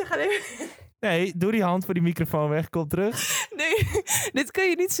 Want ik zeg alleen... Nee, doe die hand voor die microfoon weg. Kom terug. Nee, dit kun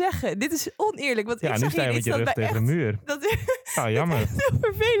je niet zeggen. Dit is oneerlijk. Want ik nu zeg sta je met je rug tegen de muur. Jammer. Dat heel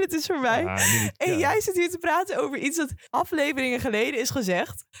vervelend is voor mij. En jij zit hier te praten over iets dat afleveringen geleden is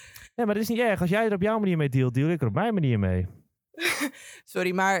gezegd. Ja, maar dat is niet erg. Als jij er op jouw manier mee dealt, deal ik er op mijn manier mee.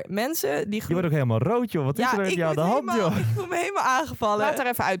 Sorry, maar mensen die... Je wordt ook helemaal rood, joh. Wat is er met jou aan de hand, joh? Ik voel me helemaal aangevallen. Laat er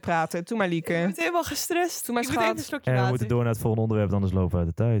even uitpraten. Doe maar, Lieke. Ik ben helemaal gestrest. Doe maar, schat. We moeten door naar het volgende onderwerp, anders lopen we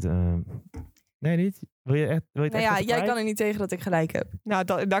uit de tijd. Nee, niet? Wil je het echt jij kan er niet tegen dat ik gelijk heb.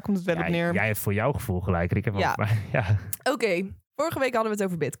 Nou, daar komt het wel op neer. Jij hebt voor jouw gevoel gelijk. Ik heb Oké, vorige week hadden we het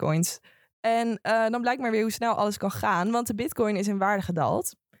over bitcoins. En dan blijkt maar weer hoe snel alles kan gaan. Want de bitcoin is in waarde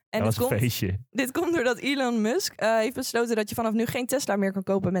gedaald. En dat was een feestje. Dit komt doordat Elon Musk heeft besloten dat je vanaf nu geen Tesla meer kan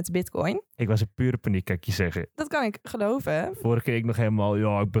kopen met bitcoin. Ik was in pure paniek, kan ik je zeggen. Dat kan ik geloven. Vorige keer ik nog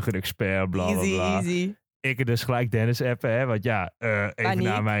helemaal, ik ben geen expert, bla bla bla. Easy. Ik dus gelijk Dennis appen, hè. Want even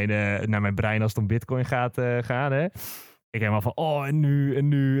naar mijn brein als het om bitcoin gaat gaan, hè. Ik helemaal van, en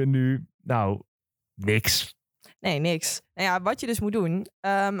nu. Nou, niks. Nee, niks. Nou ja, wat je dus moet doen.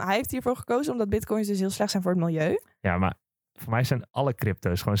 Hij heeft hiervoor gekozen omdat bitcoins dus heel slecht zijn voor het milieu. Ja, maar voor mij zijn alle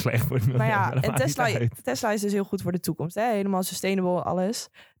crypto's gewoon slecht voor het milieu. Maar ja, en Tesla is dus heel goed voor de toekomst. Hè? Helemaal sustainable, alles.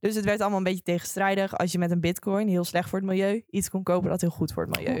 Dus het werd allemaal een beetje tegenstrijdig. Als je met een bitcoin, heel slecht voor het milieu, iets kon kopen dat heel goed voor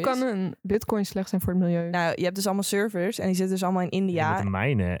het milieu is. Hoe kan een bitcoin slecht zijn voor het milieu? Nou, je hebt dus allemaal servers en die zitten dus allemaal in India. Met de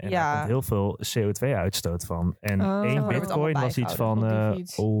mijnen. En daar komt heel veel CO2-uitstoot van. En één bitcoin was iets van...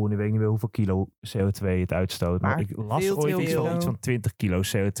 nu weet ik niet meer hoeveel kilo CO2 het uitstoot. Maar ik las ooit iets van 20 kilo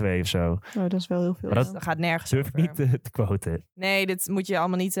CO2 of zo. Dat is wel heel veel. Maar dat gaat nergens durf ik niet te quoten. Nee, dit moet je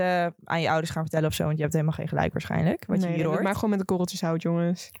allemaal niet aan je ouders gaan vertellen of zo. Want je hebt helemaal geen gelijk waarschijnlijk. Wat je hier hoort. Maar gewoon met de korreltjes hout,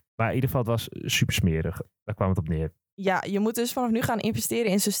 jongens. Maar in ieder geval, het was super smerig. Daar kwam het op neer. Ja, je moet dus vanaf nu gaan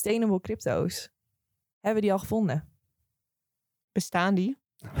investeren in sustainable crypto's. Hebben we die al gevonden? Bestaan die?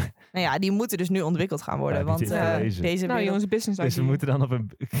 Nou ja, die moeten dus nu ontwikkeld gaan worden. Want deze jongens, business dus we moeten dan op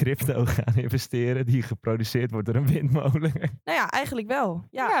een crypto gaan investeren die geproduceerd wordt door een windmolen. Nou ja, eigenlijk wel.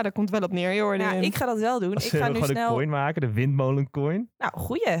 Ja, daar komt wel op neer, joh. Ja, ik ga dat wel doen. Ik ga nu gewoon een coin maken, de windmolencoin. Nou,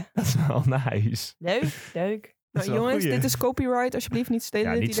 goeie. Dat is wel nice. Leuk. Nou, jongens, dit is copyright. Alsjeblieft niet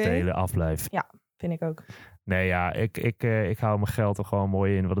stelen dit idee. Ja, niet stelen, afblijf. Ja, vind ik ook. Nee, ja, ik hou mijn geld er gewoon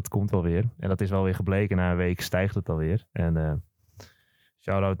mooi in, want het komt wel weer. En dat is wel weer gebleken. Na een week stijgt het alweer. En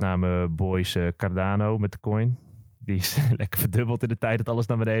shout-out naar mijn boys Cardano met de coin. Die is lekker verdubbeld in de tijd dat alles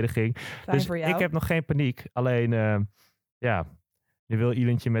naar beneden ging. Fijn dus voor jou. Ik heb nog geen paniek. Alleen, nu wil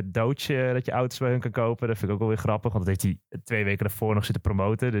Ilentje met Doge dat je auto's bij hun kan kopen. Dat vind ik ook wel weer grappig. Want dat heeft hij 2 weken daarvoor nog zitten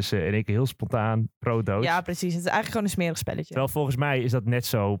promoten. Dus in één keer heel spontaan pro-Doge. Ja, precies. Het is eigenlijk gewoon een smerig spelletje. Terwijl volgens mij is dat net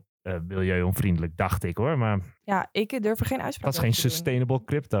zo milieuonvriendelijk, dacht ik hoor. Maar ja, ik durf er geen uitspraak over te doen. Dat is geen sustainable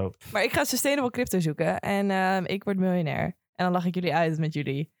crypto. Maar ik ga sustainable crypto zoeken. En ik word miljonair. En dan lach ik jullie uit met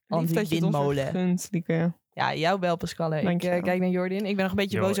jullie anti-windmolen. Ja, jou wel, Pascal. Ik kijk naar Jordan. Ik ben nog een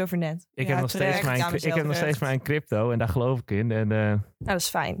beetje boos over net. Ik heb nog steeds mijn crypto en daar geloof ik in. En, nou, dat is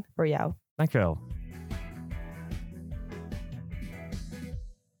fijn voor jou. Dankjewel.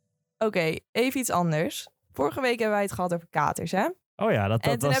 Oké, even iets anders. Vorige week hebben wij het gehad over katers, hè? Oh ja, dat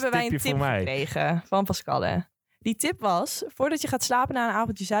was een tipje voor mij. En toen hebben wij een tip gekregen van Pascal. Die tip was, voordat je gaat slapen na een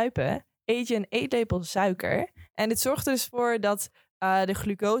avondje zuipen, eet je een eetlepel suiker. En dit zorgt er dus voor dat de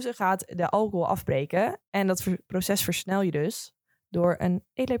glucose gaat de alcohol afbreken. En dat proces versnel je dus door een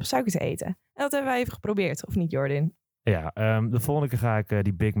eetlepel suiker te eten. En dat hebben wij even geprobeerd, of niet, Jordan? Ja, de volgende keer ga ik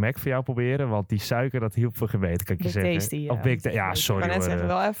die Big Mac voor jou proberen. Want die suiker, dat hielp voor geweten, kan ik je zeggen. Tasty, ja, sorry. Ik kan net zeggen,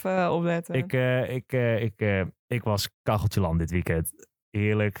 wel even opletten. Ik was kacheltjeland dit weekend.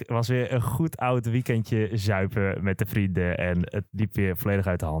 Heerlijk. Het was weer een goed oud weekendje zuipen met de vrienden. En het liep weer volledig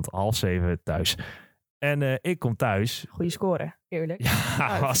uit de hand. 6:30 thuis. En ik kom thuis. Goeie score, eerlijk.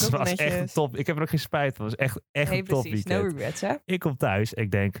 Ja, was echt een top. Ik heb er ook geen spijt van. Het was echt een top weekend. No regrets, hè? Ik kom thuis en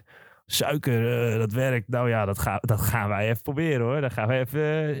ik denk, suiker, dat werkt. Nou ja, dat gaan wij even proberen hoor. Dan gaan we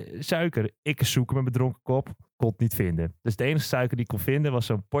even suiker. Ik zoeken met mijn dronken kop. Kon het niet vinden. Dus de enige suiker die ik kon vinden was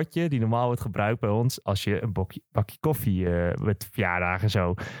zo'n potje die normaal wordt gebruikt bij ons als je een bakje koffie met verjaardagen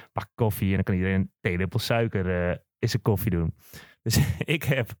zo. Bak koffie en dan kan iedereen een theelepel suiker in zijn koffie doen. Dus ik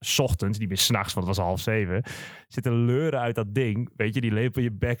heb 's ochtends, niet meer 's nachts, want het was 6:30, zitten leuren uit dat ding. Weet je, die lepel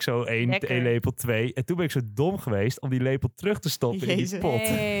je bek zo 1 lepel 2. En toen ben ik zo dom geweest om die lepel terug te stoppen in die pot.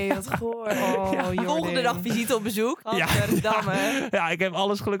 Nee, wat goor. Volgende dag visite op bezoek. Ja, ik heb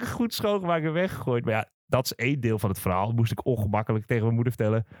alles gelukkig goed schoongemaakt en weggegooid. Maar ja, dat is 1 deel van het verhaal. Moest ik ongemakkelijk tegen mijn moeder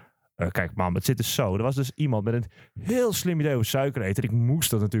vertellen. Kijk, mam, het zit dus zo. Er was dus iemand met een heel slim idee over suiker eten. Ik moest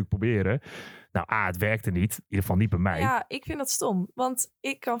dat natuurlijk proberen. Nou, het werkte niet. In ieder geval niet bij mij. Ja, ik vind dat stom. Want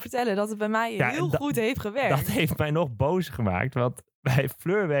ik kan vertellen dat het bij mij heel goed heeft gewerkt. Dat heeft mij nog boos gemaakt. Want bij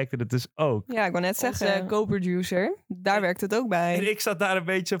Fleur werkte het dus ook. Ja, ik wou net zeggen. Co-producer. Daar werkt het ook bij. En ik zat daar een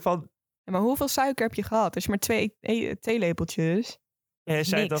beetje van... Ja, maar hoeveel suiker heb je gehad? Als je maar 2 theelepeltjes. Jij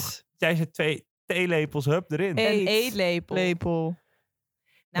zei 2 theelepels, hup, erin. Een eetlepel.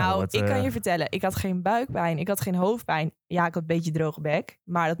 Nou, ik kan je vertellen, ik had geen buikpijn, ik had geen hoofdpijn. Ja, ik had een beetje droge bek,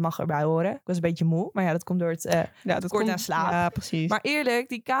 maar dat mag erbij horen. Ik was een beetje moe, maar ja, dat komt door het kort na slaap. Ja, precies. Maar eerlijk,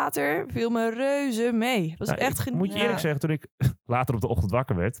 die kater viel me reuze mee. Dat was echt genieten. Moet je eerlijk zeggen, toen ik later op de ochtend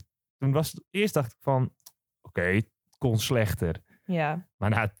wakker werd, toen was het eerst dacht ik van, oké, het kon slechter. Ja.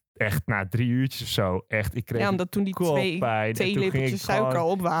 Maar na 3 uurtjes of zo, echt, ik kreeg omdat toen die 2 theelepeltjes suiker al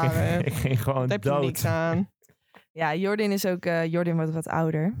op waren. Ik ging gewoon daar dood. Heb je niks aan. Ja, Jordan wordt wat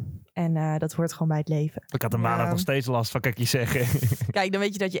ouder. En dat hoort gewoon bij het leven. Ik had er maandag nog steeds last van, kan ik je zeggen. Kijk, dan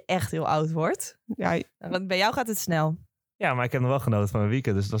weet je dat je echt heel oud wordt. Ja. Want bij jou gaat het snel. Ja, maar ik heb nog wel genoten van mijn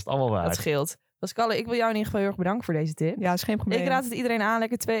weekend, dus dat is het allemaal waar. Dat scheelt. Pascal, ik wil jou in ieder geval heel erg bedanken voor deze tip. Ja, is geen probleem. Ik raad het iedereen aan,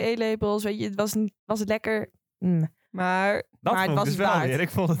 lekker 2 eetlepels. Weet je, was het lekker? Maar het was dus wel weer. Ik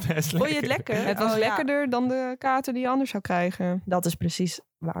vond het best lekker. Vond je het lekker? Het was lekkerder dan de kaarten die je anders zou krijgen. Dat is precies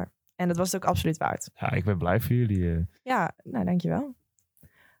waar. En dat was het ook absoluut waard. Ja, ik ben blij voor jullie. Ja, nou dankjewel.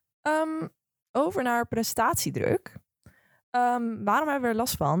 Over naar prestatiedruk. Waarom hebben we er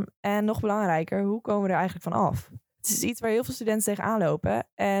last van? En nog belangrijker, hoe komen we er eigenlijk van af? Het is iets waar heel veel studenten tegenaan lopen.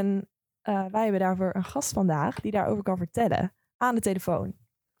 En wij hebben daarvoor een gast vandaag die daarover kan vertellen. Aan de telefoon.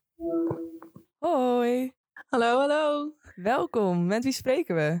 Hoi. Hallo. Welkom. Met wie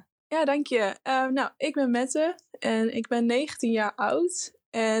spreken we? Ja, dank je. Ik ben Mette en ik ben 19 jaar oud.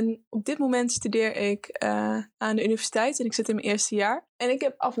 En op dit moment studeer ik aan de universiteit en ik zit in mijn eerste jaar. En ik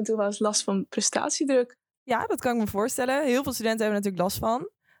heb af en toe wel eens last van prestatiedruk. Ja, dat kan ik me voorstellen. Heel veel studenten hebben natuurlijk last van.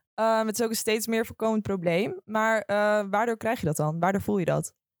 Het is ook een steeds meer voorkomend probleem. Maar waardoor krijg je dat dan? Waardoor voel je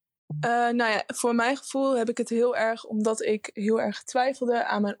dat? Voor mijn gevoel heb ik het heel erg omdat ik heel erg twijfelde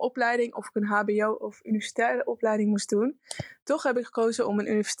aan mijn opleiding. Of ik een hbo of universitaire opleiding moest doen. Toch heb ik gekozen om een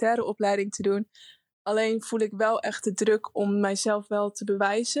universitaire opleiding te doen. Alleen voel ik wel echt de druk om mijzelf wel te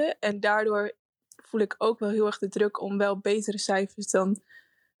bewijzen. En daardoor voel ik ook wel heel erg de druk om wel betere cijfers dan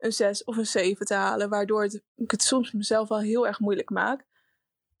een 6 of een 7 te halen. Waardoor ik het soms mezelf wel heel erg moeilijk maak.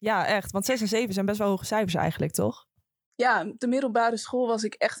 Ja, echt. Want 6 en 7 zijn best wel hoge cijfers eigenlijk, toch? Ja, op de middelbare school was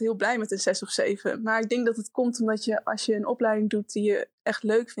ik echt heel blij met een 6 of 7. Maar ik denk dat het komt omdat je, als je een opleiding doet die je echt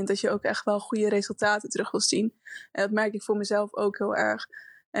leuk vindt, dat je ook echt wel goede resultaten terug wil zien. En dat merk ik voor mezelf ook heel erg.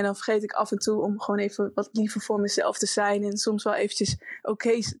 En dan vergeet ik af en toe om gewoon even wat liever voor mezelf te zijn. En soms wel eventjes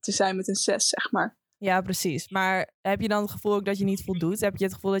oké te zijn met een 6, zeg maar. Ja, precies. Maar heb je dan het gevoel ook dat je niet voldoet? Heb je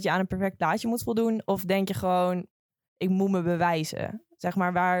het gevoel dat je aan een perfect plaatje moet voldoen? Of denk je gewoon, ik moet me bewijzen? Zeg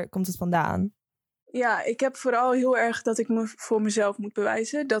maar, waar komt het vandaan? Ja, ik heb vooral heel erg dat ik me voor mezelf moet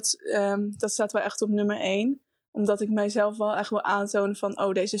bewijzen. Dat staat wel echt op nummer 1. Omdat ik mijzelf wel echt wil aantonen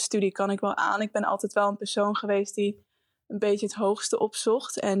van, deze studie kan ik wel aan. Ik ben altijd wel een persoon geweest die een beetje het hoogste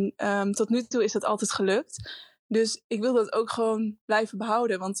opzocht. En tot nu toe is dat altijd gelukt. Dus ik wil dat ook gewoon blijven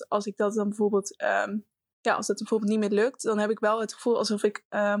behouden. Want als ik dat dan bijvoorbeeld, als dat bijvoorbeeld niet meer lukt, dan heb ik wel het gevoel alsof ik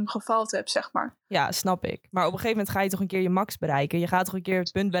gefaald heb, zeg maar. Ja, snap ik. Maar op een gegeven moment ga je toch een keer je max bereiken. Je gaat toch een keer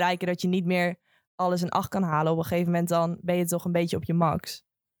het punt bereiken dat je niet meer alles een 8 kan halen. Op een gegeven moment dan ben je toch een beetje op je max.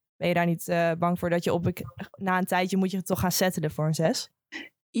 Ben je daar niet bang voor dat je na een tijdje moet je toch gaan settelen voor een 6?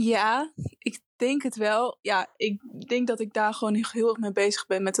 Ja, ik denk het wel. Ja, ik denk dat ik daar gewoon heel erg mee bezig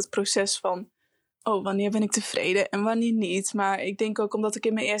ben met het proces van, wanneer ben ik tevreden en wanneer niet. Maar ik denk ook omdat ik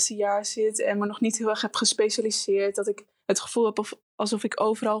in mijn eerste jaar zit en me nog niet heel erg heb gespecialiseerd, dat ik het gevoel heb alsof ik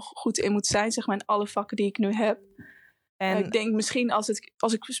overal goed in moet zijn, zeg maar, in alle vakken die ik nu heb. En ik denk misschien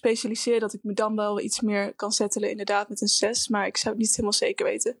als ik specialiseer, dat ik me dan wel iets meer kan settelen, inderdaad, met een 6. Maar ik zou het niet helemaal zeker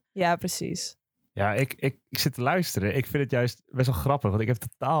weten. Ja, precies. Ja, ik zit te luisteren. Ik vind het juist best wel grappig, want ik heb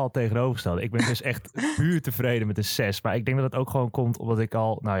totaal tegenovergesteld. Ik ben dus echt puur tevreden met een 6. Maar ik denk dat het ook gewoon komt omdat ik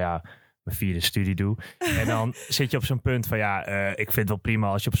al, mijn 4e studie doe. En dan zit je op zo'n punt van, ik vind het wel prima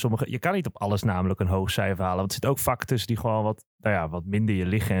als je op sommige... Je kan niet op alles namelijk een hoog cijfer halen. Want er zitten ook vakken tussen die gewoon wat minder je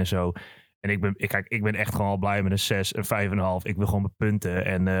liggen en zo. En ik ben echt gewoon al blij met een 6, een 5,5. Ik wil gewoon mijn punten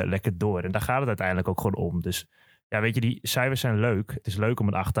en lekker door. En daar gaat het uiteindelijk ook gewoon om. Dus ja, weet je, die cijfers zijn leuk. Het is leuk om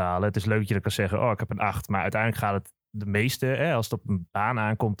een 8 te halen. Het is leuk dat je dan kan zeggen, ik heb een 8. Maar uiteindelijk gaat het de meeste, als het op een baan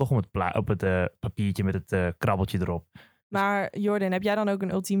aankomt, toch om op het papiertje met het krabbeltje erop. Maar Jordan, heb jij dan ook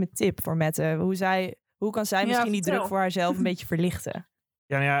een ultieme tip voor Mette? Hoe kan zij misschien die druk voor haarzelf een beetje verlichten?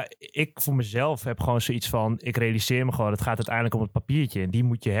 Ja, ik voor mezelf heb gewoon zoiets van, ik realiseer me gewoon, het gaat uiteindelijk om het papiertje. En die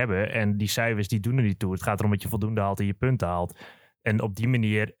moet je hebben. En die cijfers, die doen er niet toe. Het gaat erom dat je voldoende haalt en je punten haalt. En op die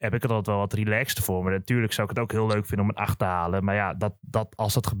manier heb ik het altijd wel wat relaxed voor me. Natuurlijk zou ik het ook heel leuk vinden om een 8 te halen. Maar ja,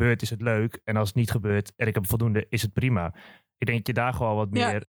 als dat gebeurt, is het leuk. En als het niet gebeurt en ik heb voldoende, is het prima. Ik denk dat je daar gewoon wat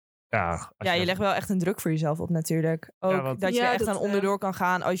meer... Ja, je legt wel echt een druk voor jezelf op natuurlijk. Ook dat je er echt aan onderdoor kan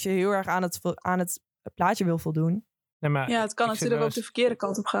gaan als je heel erg aan het plaatje wil voldoen. Nee, maar het kan natuurlijk ook de verkeerde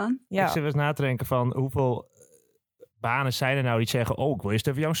kant op gaan. Ja. Ik zit eens na te denken van hoeveel banen zijn er nou die zeggen, ik wil eerst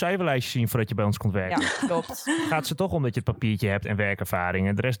even jouw cijferlijstje zien voordat je bij ons komt werken. Ja, klopt. Gaat ze toch omdat je het papiertje hebt en werkervaring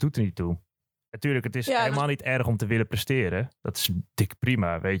en de rest doet er niet toe. Natuurlijk, het is helemaal niet erg om te willen presteren. Dat is dik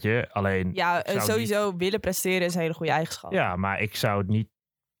prima, weet je. Alleen... Ja, sowieso willen presteren is een hele goede eigenschap. Ja, maar ik zou het niet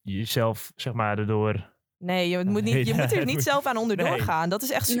jezelf, zeg maar, erdoor... Nee, je moet er niet zelf aan onderdoor gaan. Dat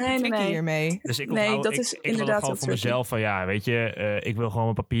is echt super tricky hiermee. Dus ik wil gewoon voor mezelf van, weet je, ik wil gewoon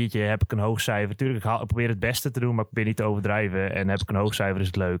een papiertje, heb ik een hoog cijfer. Tuurlijk, ik probeer het beste te doen, maar ik probeer niet te overdrijven. En heb ik een hoog cijfer, is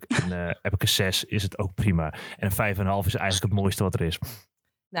het leuk. En heb ik een 6, is het ook prima. En een 5,5 is eigenlijk het mooiste wat er is.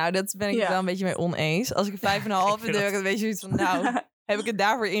 Nou, dat ben ik het wel een beetje mee oneens. Als ik een 5,5 heb, dan een beetje zoiets van, heb ik het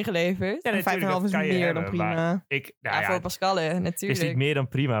daarvoor ingeleverd? Ja, een 5,5 is meer dan prima. Voor Pascal, natuurlijk. Het is niet meer dan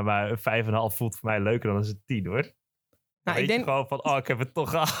prima, maar een 5,5 voelt voor mij leuker dan een 10, hoor. Nou, ik denk gewoon van, ik heb het toch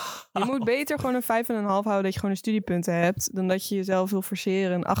gehaald. Je moet beter gewoon een 5,5 houden dat je gewoon een studiepunten hebt, dan dat je jezelf wil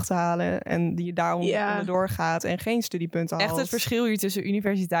forceren een 8 te halen en die je daarom onderdoor gaat en geen studiepunten haalt. Echt het verschil hier tussen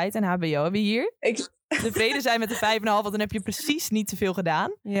universiteit en HBO hebben we hier? tevreden zijn met de 5,5, want dan heb je precies niet te veel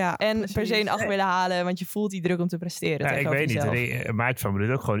gedaan. Ja, En precies. per se een 8 willen halen, want je voelt die druk om te presteren. Ja, ik tegenover weet niet. jezelf. Maart van me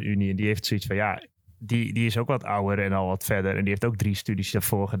doet ook gewoon Unie. En die heeft zoiets van, ja, die is ook wat ouder en al wat verder. En die heeft ook 3 studies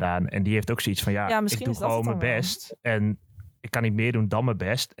daarvoor gedaan. En die heeft ook zoiets van, Ja, ik misschien doe is dat gewoon het mijn dan wel. best. En ik kan niet meer doen dan mijn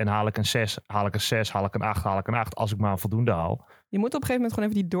best. En haal ik een 6, haal ik een 6, haal ik een 8, haal ik een 8. Als ik maar een voldoende haal. Je moet op een gegeven moment gewoon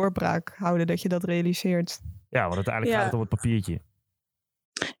even die doorbraak houden, dat je dat realiseert. Ja, want uiteindelijk gaat het om het papiertje.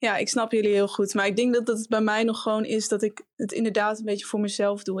 Ja, ik snap jullie heel goed. Maar ik denk dat het bij mij nog gewoon is dat ik het inderdaad een beetje voor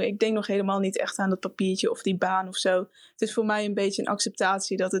mezelf doe. Ik denk nog helemaal niet echt aan dat papiertje of die baan of zo. Het is voor mij een beetje een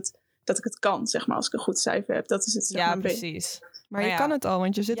acceptatie dat ik het kan, zeg maar, als ik een goed cijfer heb. Dat is het, zeg maar, Ja, een beetje. precies. Maar Nou je ja. kan het al,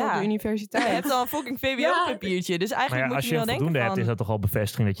 want je zit Ja. op de universiteit. Je hebt al een fucking VWO-papiertje. Dus Maar eigenlijk ja, moet als je je nu een wel denken voldoende van... hebt, is dat toch al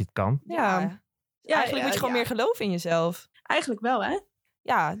bevestiging dat je het kan? Ja. Ja, Eigenlijk moet je gewoon meer geloven in jezelf. Eigenlijk wel, hè?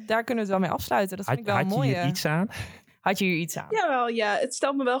 Ja, daar kunnen we het wel mee afsluiten. Dat vind ik wel Had een je mooie. hier iets aan? Had je hier iets aan? Jawel, ja. Het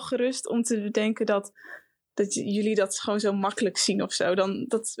stelt me wel gerust om te bedenken dat jullie dat gewoon zo makkelijk zien of zo.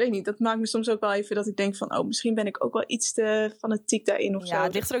 Dat weet niet. Dat maakt me soms ook wel even dat ik denk van, oh, misschien ben ik ook wel iets te fanatiek daarin of zo. Ja,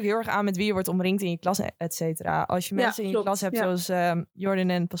 het ligt er ook heel erg aan met wie je wordt omringd in je klas, et cetera. Als je Ja, mensen in je klopt, klas hebt ja. zoals Jordan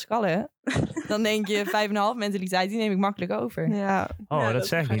en Pascal, dan denk je 5,5 mentaliteit, die neem ik makkelijk over. Ja, Oh, Ja, dat dat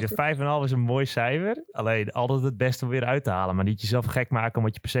zeg ik niet. begrijp De 5,5 is een mooi cijfer. Alleen altijd het beste om weer uit te halen. Maar niet jezelf gek maken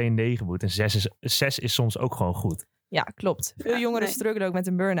omdat je per se een 9 moet. En 6 is soms ook gewoon goed. Ja, klopt. Veel Ja, jongeren nee. struggelen ook met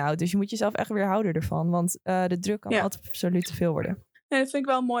een burn-out. Dus je moet jezelf echt weer houden ervan. Want de druk kan Ja. altijd absoluut te veel worden. Nee, dat vind ik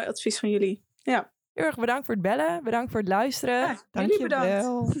wel een mooi advies van jullie. Ja, Heel erg bedankt voor het bellen. Bedankt voor het luisteren. ja dank jullie je bedankt.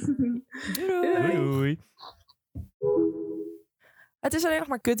 wel. Doei, doei. Doei doei. Het is alleen nog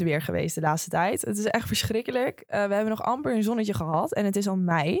maar kut weer geweest de laatste tijd. Het is echt verschrikkelijk. We hebben nog amper een zonnetje gehad. En het is al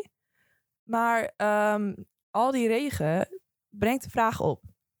mei. Maar al die regen brengt de vraag op.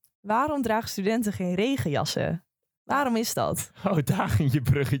 Waarom dragen studenten geen regenjassen? Waarom is dat? Oh, daar ging je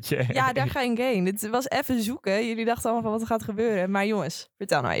bruggetje. Ja, daar ga ik heen. Dit was even zoeken. Jullie dachten allemaal van wat er gaat gebeuren. Maar jongens,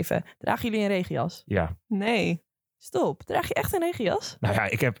 vertel nou even. Dragen jullie een regenjas? Ja. Nee. Stop. Draag je echt een regenjas? Nou ja,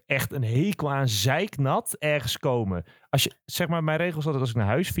 ik heb echt een hekel aan zeiknat ergens komen. Als je, zeg maar, mijn regels altijd als ik naar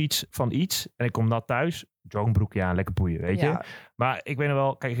huis fiets van iets en ik kom nat thuis, joggingbroekje aan, lekker boeien, weet je. Ja. Maar ik weet nog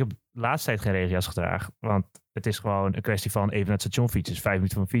wel, kijk, ik heb de laatste tijd geen regenjas gedragen. Want het is gewoon een kwestie van even naar het station fietsen. Dus 5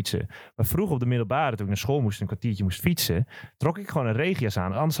 minuten van fietsen. Maar vroeger op de middelbare, toen ik naar school moest, een kwartiertje moest fietsen, trok ik gewoon een regenjas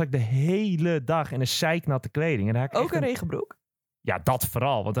aan. Anders had ik de hele dag in een zeiknatte kleding. En daar had ik Ook echt een regenbroek? Ja, dat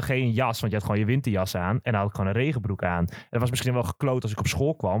vooral. Want dan geen jas, want je had gewoon je winterjas aan. En dan had ik gewoon een regenbroek aan. En dat was misschien wel gekloot als ik op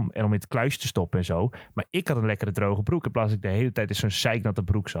school kwam. En om in het kluisje te stoppen en zo. Maar ik had een lekkere droge broek. In plaats dat ik de hele tijd in zo'n zeiknatte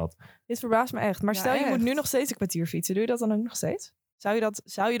broek zat. Dit verbaast me echt. Maar Ja, stel je echt. moet nu nog steeds een kwartier fietsen. Doe je dat dan ook nog steeds?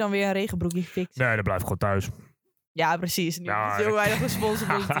 Zou je dan weer een regenbroekje fixen? Nee, dan blijf ik gewoon thuis. Ja, precies. Nu Ja, is heel weinig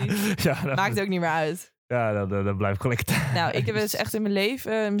responsibility. Ja, dan, Maakt ook niet meer uit. ja, dan blijf ik gewoon lekker thuis. Nou, ik heb dus echt in mijn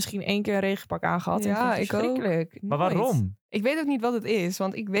leven misschien 1 keer een regenpak aangehad. Ja, en ik vind het verschrikkelijk. Maar Nooit. waarom? Ik weet ook niet wat het is,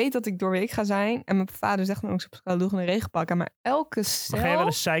 want ik weet dat ik doorweek ga zijn. En mijn vader zegt dan ook zo, Pascal, doe gewoon een regenpak aan. Maar elke Maar ga je wel cel,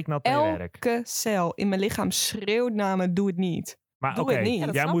 eens zeiknat naar je werk? elke cel in mijn lichaam schreeuwt naar me, doe het niet. Maar doe oké, het niet. Ja,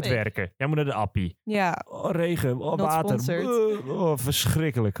 dat jij snap moet ik. werken. Jij moet naar de appie. Ja, Oh, regen, oh, Not water. sponsored. Oh,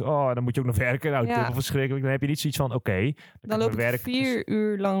 verschrikkelijk. Oh, dan moet je ook nog werken. Nou, Ja. dubbel verschrikkelijk. Dan heb je niet zoiets van, oké. dan loop ik 4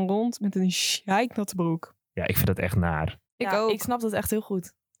 uur lang rond met een sheiknatte broek. Ja, ik vind dat echt naar. Ik Ja, ook. Ik snap dat echt heel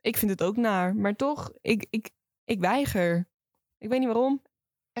goed. Ik vind het ook naar. Maar toch, ik weiger. Ik weet niet waarom.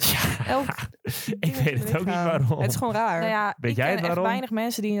 Echt, Ik weet het ook niet waarom. Het is gewoon raar. Nou ja, Weet ik jij ken het echt waarom? weinig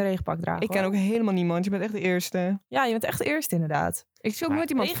mensen die een regenpak dragen. ik ken hoor. ook helemaal niemand. Je bent echt de eerste. Ja, je bent echt de eerste inderdaad. Ik zie ook Maar nooit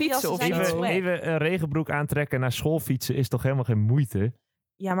iemand regenjassen fietsen of zijn zo. niet Even, swag. even een regenbroek aantrekken naar school fietsen is toch helemaal geen moeite?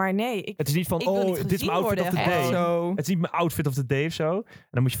 Ja, maar nee. Het is niet van, Ik wil niet dit is mijn gezien outfit of the worden, day. echt Zo. Het is niet mijn outfit of the day of zo. En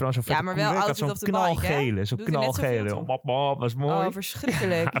dan moet je vooral zo'n vette maar wel koeler. Ik had outfit zo'n of the bike, hè? knalgele. Zo'n Doet er net zoveel knalgele. toe. Mop, mop, was mooi. Oh,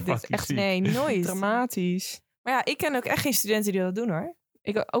 verschrikkelijk. Ja, Dit is fucking echt, ziek. nee, nooit. Dramatisch. Maar ja, ik ken ook echt geen studenten die dat doen hoor.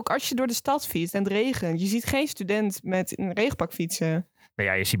 Ook als je door de stad fietst en het regent. Je ziet geen student met een regenpak fietsen. Nou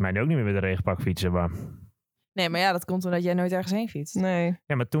ja, je ziet mij nu ook niet meer met een regenpak fietsen. Maar, Nee, maar ja, dat komt omdat jij nooit ergens heen fietst. Nee.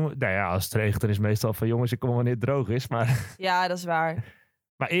 ja, maar toen, nou ja, als het regent, dan is het meestal van, jongens, ik kom wanneer het droog is. Maar, Ja, dat is waar.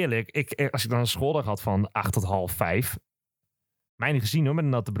 maar eerlijk, als ik dan een schooldag had van 8 tot half 5, mij niet gezien hoor, met een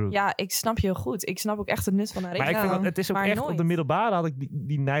natte broek. Ja, ik snap je heel goed. Ik snap ook echt het nut van een Maar ik regenpak. vind dat, het is ook maar echt, nooit. op de middelbare had ik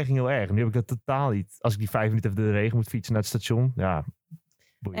die neiging heel erg. Nu heb ik dat totaal niet. Als ik die 5 minuten even de regen moet fietsen naar het station, ja,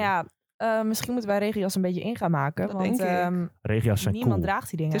 boeien. Ja, misschien moeten wij regenjas een beetje in gaan maken. Dat want denk ik. Regenjas zijn niemand cool. draagt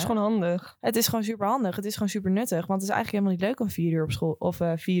die dingen. Het is gewoon handig. Het is gewoon super handig. Het is gewoon super nuttig. Want het is eigenlijk helemaal niet leuk om 4 uur op school of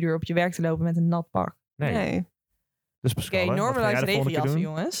 4 uur op je werk te lopen met een nat pak. Nee, dus Oké, Pascal, hè? Wat ga jij normalize de volgende keer regenjassen, doen?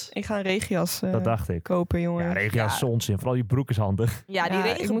 jongens. Ik ga een regenjas Dat dacht ik. kopen, jongen. Ja, regenjas Ja. is onzin. Vooral die broek is handig. Ja, die Ja, ik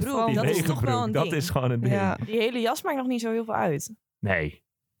moet regenbroek, vooral Die dat is toch wel regenbroek, een dat ding. is gewoon een ding. Ja. Die hele jas maakt nog niet zo heel veel uit. Nee.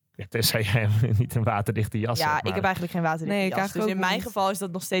 Ja, tenzij jij niet een waterdichte jas hebt. Ja, ik heb eigenlijk geen waterdichte jas. krijg Dus ook in mijn niet. geval is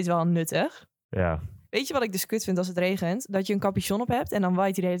dat nog steeds wel nuttig. Ja. Weet je wat ik dus kut vind als het regent? Dat je een capuchon op hebt en dan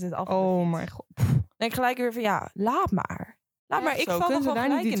waait hij de hele tijd af. Oh mijn god. Dan denk ik gelijk weer van, ja, laat maar. Laat maar, ik val Kunnen nog ze wel daar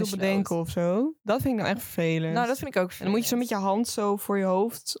gelijk niet in de iets op sloot. bedenken of zo? Dat vind ik nou echt vervelend. Nou, dat vind ik ook En dan moet je zo met je hand zo voor je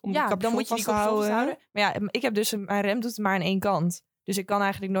hoofd om die Ja, capuchon dan moet je die vast te capuchon houden. vasthouden. Maar ja, ik heb dus mijn rem doet het maar aan één kant. Dus ik kan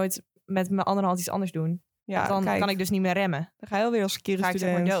eigenlijk nooit met mijn andere hand iets anders doen. Ja, Dan kijk, kan ik dus niet meer remmen. dan ga je alweer als Dan ga ik zeg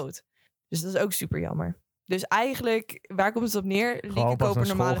maar student. dood. Dus dat is ook super jammer. Dus eigenlijk, waar komt het op neer? Gewoon Lieke pas kopen naar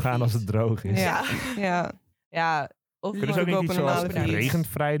school normale gaan als fiets. het droog is. Ja. Ja. Ja, of Kunnen ze ook Gewoon niet iets kopen zoals normale fiets.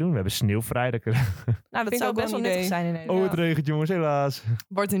 regenvrij doen? We hebben sneeuwvrij. Nou, dat Vind ik zou ook best wel wel een nuttig idee. zijn in Nederland. Oh, het regent jongens, helaas.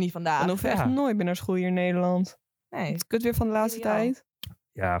 Wordt er niet vandaag. Dan hoef je echt Ja. nooit meer naar school hier in Nederland. Nee. Het kut weer van de laatste Ideaal. tijd.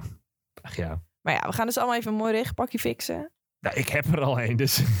 Ja, ach ja. Maar ja, we gaan dus allemaal even een mooi regenpakje fixen. Nou, ik heb er al een,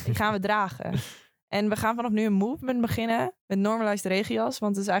 dus... Die gaan we dragen. En we gaan vanaf nu een movement beginnen met normalized regenjas.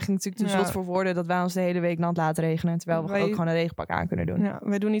 Want het is eigenlijk natuurlijk te Ja. zot voor woorden dat wij ons de hele week nat laten regenen. Terwijl we Wij- ook gewoon een regenpak aan kunnen doen. Ja,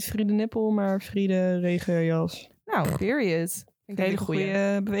 wij doen niet Friede nippel, maar Friede regenjas. Nou, period. Vind ik een hele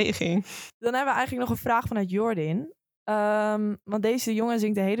goede. beweging. Dan hebben we eigenlijk nog een vraag vanuit Jordan. Want deze jongen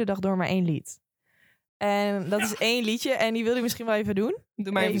zingt de hele dag door maar 1 lied. En dat is 1 liedje. En die wil hij misschien wel even doen.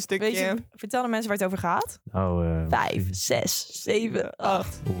 Doe maar even een Weet stukje. je, vertel de mensen waar het over gaat. Nou, 5, 6, 7,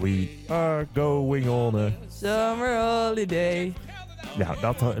 8. We are going on a... Summer holiday. Ja,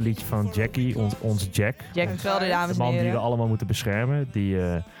 dat liedje van Jackie, onze Jack. Jack Velder, De dames en man die we heren. allemaal moeten beschermen. Die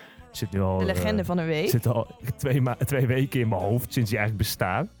zit nu al... De legende van de week. Zit al 2 weken in mijn hoofd sinds hij eigenlijk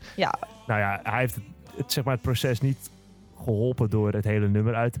bestaat. Ja. Nou ja, hij heeft zeg maar, het proces niet geholpen door het hele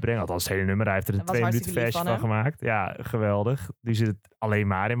nummer uit te brengen. Althans, het hele nummer. Hij heeft er een Dat was 2 minuten hartstikke versie lief van van gemaakt. Ja, geweldig. Nu zit het alleen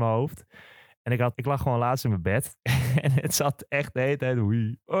maar in mijn hoofd. En ik lag gewoon laatst in mijn bed. En het zat echt de hele tijd...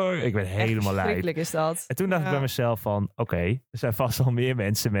 ik ben helemaal lijp. Verschrikkelijk is dat. En toen dacht ik bij mezelf van... Oké, er zijn vast al meer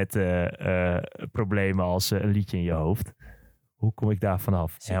mensen met problemen als een liedje in je hoofd. Hoe kom ik daar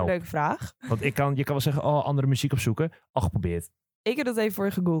vanaf? Help. Superleuke vraag. Want je kan wel zeggen... andere muziek opzoeken. Al geprobeerd. Ik heb dat even voor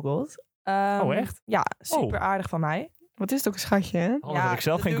je gegoogeld. Oh, echt? Ja, super aardig van mij. Wat is het ook een schatje, hè? Anders dat ik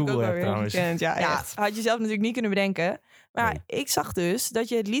zelf dat geen doe ik Google ook heb wel weer. trouwens. Ja, Ja, echt. had je zelf natuurlijk niet kunnen bedenken. Maar Nee. ik zag dus dat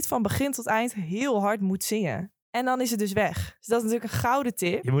je het lied van begin tot eind heel hard moet zingen. En dan is het dus weg. Dus dat is natuurlijk een gouden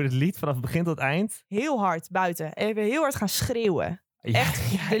tip. Je moet het lied vanaf begin tot eind... Heel hard buiten. Even heel hard gaan schreeuwen. Ja,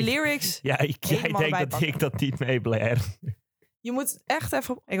 Echt, ja, de lyrics. Ja, jij helemaal denkt dat bijpakken. ik dat niet meeblair. Je moet echt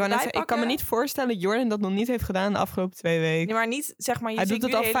even Ik wou net zeggen, ik kan me niet voorstellen dat Jordan dat nog niet heeft gedaan de afgelopen 2 weken. Nee, maar niet, zeg maar, je Hij doet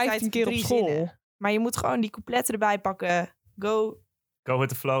zingt het nu al de hele 15 tijd keer op 3 school. zinnen. Maar je moet gewoon die coupletten erbij pakken. Go Go with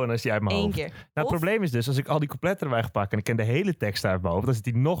the flow en dan is die uit mijn 1 hoofd. keer. Nou, het Of- probleem is dus, als ik al die coupletten erbij ga pakken en ik ken de hele tekst uit mijn hoofd, dan zit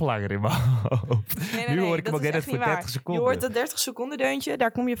die nog langer in mijn hoofd. Nee, Nu hoor ik hem dat ook is net echt voor niet waar. 30 seconden. Je hoort dat 30 seconden deuntje,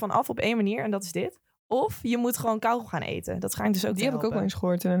 daar kom je van af op 1 manier en dat is dit. Of je moet gewoon kauwgom gaan eten. Dat schijnt dus ook Die te heb ik ook wel helpen. eens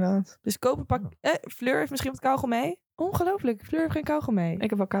gehoord, inderdaad. Dus koop een pak... Fleur heeft misschien wat kauwgom mee. Ongelooflijk, Fleur heeft geen kauwgom mee. Ik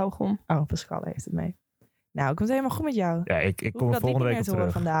heb wel kauwgom. Oh, Pascal heeft het mee. Nou, het komt helemaal goed met jou. Ja, ik Hoef kom er dat volgende niet week meer op te horen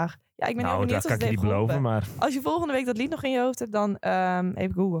terug. vandaag. Ja, ik ben heel Nou, benieuwd dat of kan het ik je niet heeft beloven, geholpen. maar Als je volgende week dat lied nog in je hoofd hebt, dan heb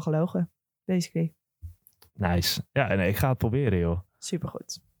ik Google gelogen. Basically. nice. Ja, nee, ik ga het proberen, joh.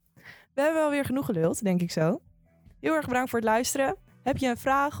 Supergoed. We hebben wel weer genoeg geluld, denk ik zo. Heel erg bedankt voor het luisteren. Heb je een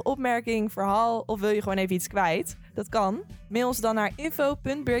vraag, opmerking, verhaal of wil je gewoon even iets kwijt? Dat kan. Mail ons dan naar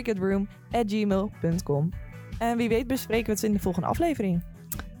info.breakoutroom@gmail.com. En wie weet bespreken we het in de volgende aflevering.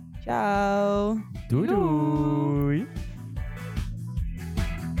 Ciao. Doei.